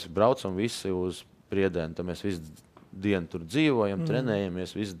pēc tam mēs braucam visi uz Priedēnu. Tad mēs visu dienu tur dzīvojam,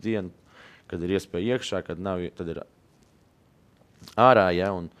 trenējamies visu dienu, kad ir iespēja iekšā, kad nav, tad ir ārā,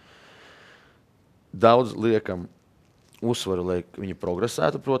 ja, un daudz liekam uzsvaru, lai viņi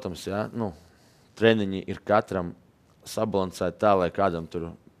progresētu, protams, ja, treniņi ir katram sabalansēti tā, lai kādam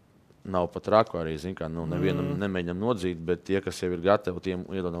tur nav pat raku arī, zin kā, nevienam nemēģinam nodzīt, bet tie, kas jau ir gatavi, tiem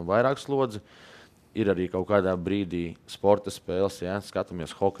iedodam vairāk slodzi. Ir arī kaut kādā brīdī sporta spēles, ja,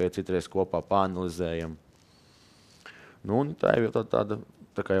 skatāmies hokeju, citreiz kopā pāanalizējam. Un tā jau tāda,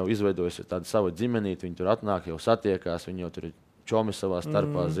 tā kā jau izveidojusi tāda sava ģimenīte, viņi tur atnāk, jau satiekās, viņi jau tur ir čomi savā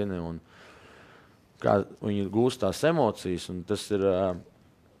starpā, zini, un kā viņi gūst tās emocijas, un tas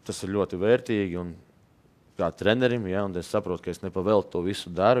ir ļoti vērtīgi, un kā trenerim, ja, un es saprotu, ka es nepavēltu to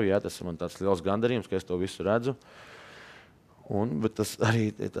visu daru, ja, tas ir man tāds liels gandarījums, ka es to visu redzu, bet tas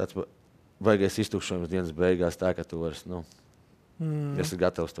arī ir tāds baigais iztukšojums dienas beigās tā, ka tu vairs, esi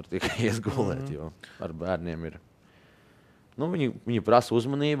gatavs tur tikai iesgulēt, jo ar bērniem ir, viņi prasa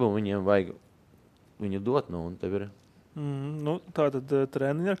uzmanību, un viņiem vajag viņu dot, un tev ir. Tātad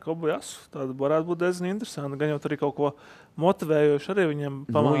treniņi ar Kobu Jasu, tāda varētu būt diezgan interesanti, gan jau tur arī kaut ko motivējoši arī viņiem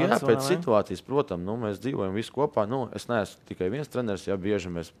pamāca. Jā, pēc situācijas, protams, mēs dzīvojam visi kopā, es neesmu tikai viens treneris, ja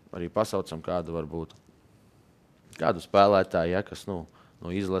bieži mēs arī pasaucam kādu varbūt, kādu spēlētāju, ja, kas, no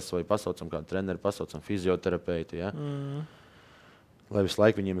izlases vai pasaucam kādu treneri, pasaucam fizioterapeitu, ja. Lai visu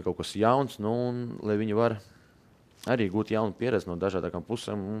laiku viņiem ir kaut kas jauns, un lai viņi var arī gūt jaunu pieredzi no dažādākām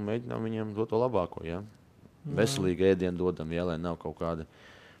pusēm un mēģinām viņiem dot to labāko, ja. Veselīgi ēdienu dodam, ja, lai nav kaut kāda,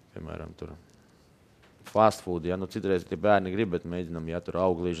 piemēram, tur fast food, ja, citreiz tie bērni grib, bet mēģinam, ja, tur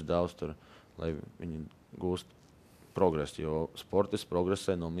auglīši daudz, tur, lai viņi gūst progresu, jo sportis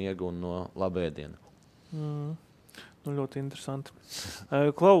progresē no miega un no laba ēdiena. Ļoti interesanti.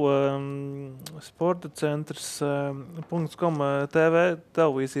 Klau, sporta centrs .com TV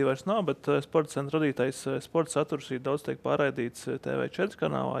televīzija vairs nav, bet sporta centra radītais sporta saturs ir daudz tiek pārraidīts TV4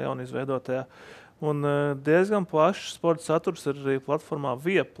 kanālā jaunizveidotajā. Un diezgan plašs sporta saturs ir arī platformā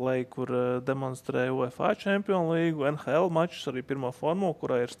Viaplay, kur demonstrē UEFA Champions League, NHL mačus, arī pirmo formulu,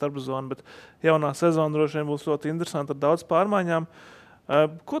 kurā ir starpzona, bet jaunā sezona droši vien būs ļoti interesanti ar daudz pārmaiņām.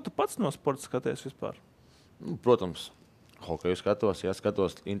 Ko tu pats no sporta skaties vispār? Protams, hokeju skatos,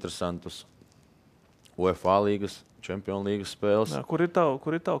 skatos interesantus UEFA līgas, Champions līgas spēles. Jā, kur ir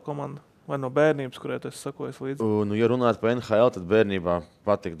tava komanda? Vai no bērnības, kurai tu esi sakojis līdzi? Ja runāt par NHL, tad bērnībā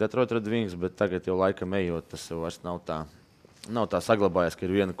patika Detroit Red Wings, bet tagad jau laikam ejot, tas jau vairs nav tā saglabājies, ka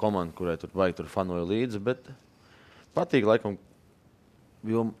ir viena komanda, kurai tur fanoju līdzi, bet patīk laikam,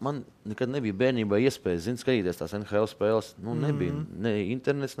 jo man nekad nebija bērnībā iespējas, skatīties tās NHL spēles. Nebija, ne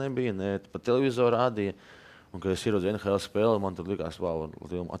internets nebija, ne pa televizoru rādīja, un kad es ierodzu NHL spēli, man tad likās,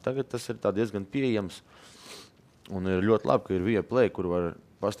 tagad tas ir diezgan pieejams, un ir ļoti labi, ka ir Viaplay, kur var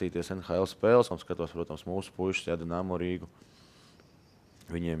pastīties NHL spēles, un skatos, protams, mūsu puišus, ja Dinamo Rīgu.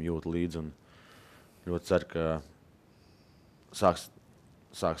 Viņiem jūt līdzi, un ļoti ceru, ka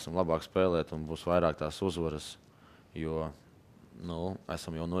sāksim labāk spēlēt, un būs vairāk tās uzvaras, jo,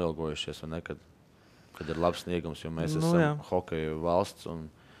 esam jau noilgojušies, vai ne, kad ir labs sniegums, jo mēs esam hokeja valsts, un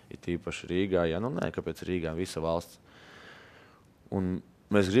ir tīpaši Rīgā, kāpēc Rīgā visa valsts. Un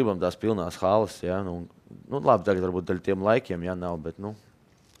mēs gribam tās pilnās halas, labi, tagad varbūt daļa tiem laikiem, nav, bet,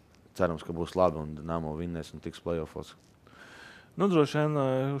 cerams, ka būs labi un Dinamo vinnēs un tiks playoffos. Droši vien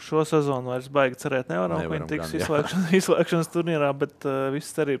šo sezonu vairs baigi cerēt nevaram, ka viņi tiks izslēgšanas turnīrā, bet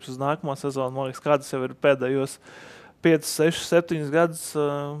visas cerības uz nākamo sezonu, man liekas, kādas jau ir pēdējos 5, 6, 7 gadus,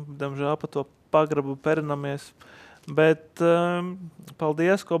 diemžēl pa to pagrabu perinamies. Bet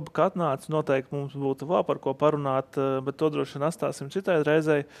paldies, Koba, ka atnāc. Noteikti mums būtu vēl par ko parunāt, bet to droši vien atstāsim citai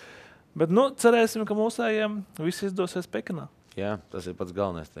reizei. Bet cerēsim, ka mūsējiem viss izdosies Pekinā. Jā, tas ir pats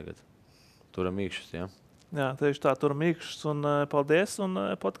galvenais tagad. Turam mīkšus, jā. Jā, tieši tā, turam mīkšus. Un paldies, un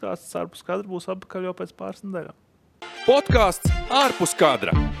podcasts ārpus kadra būs atpakaļ jau pēc pāris nedēļām. Podcasts ārpus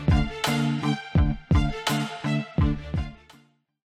kadra.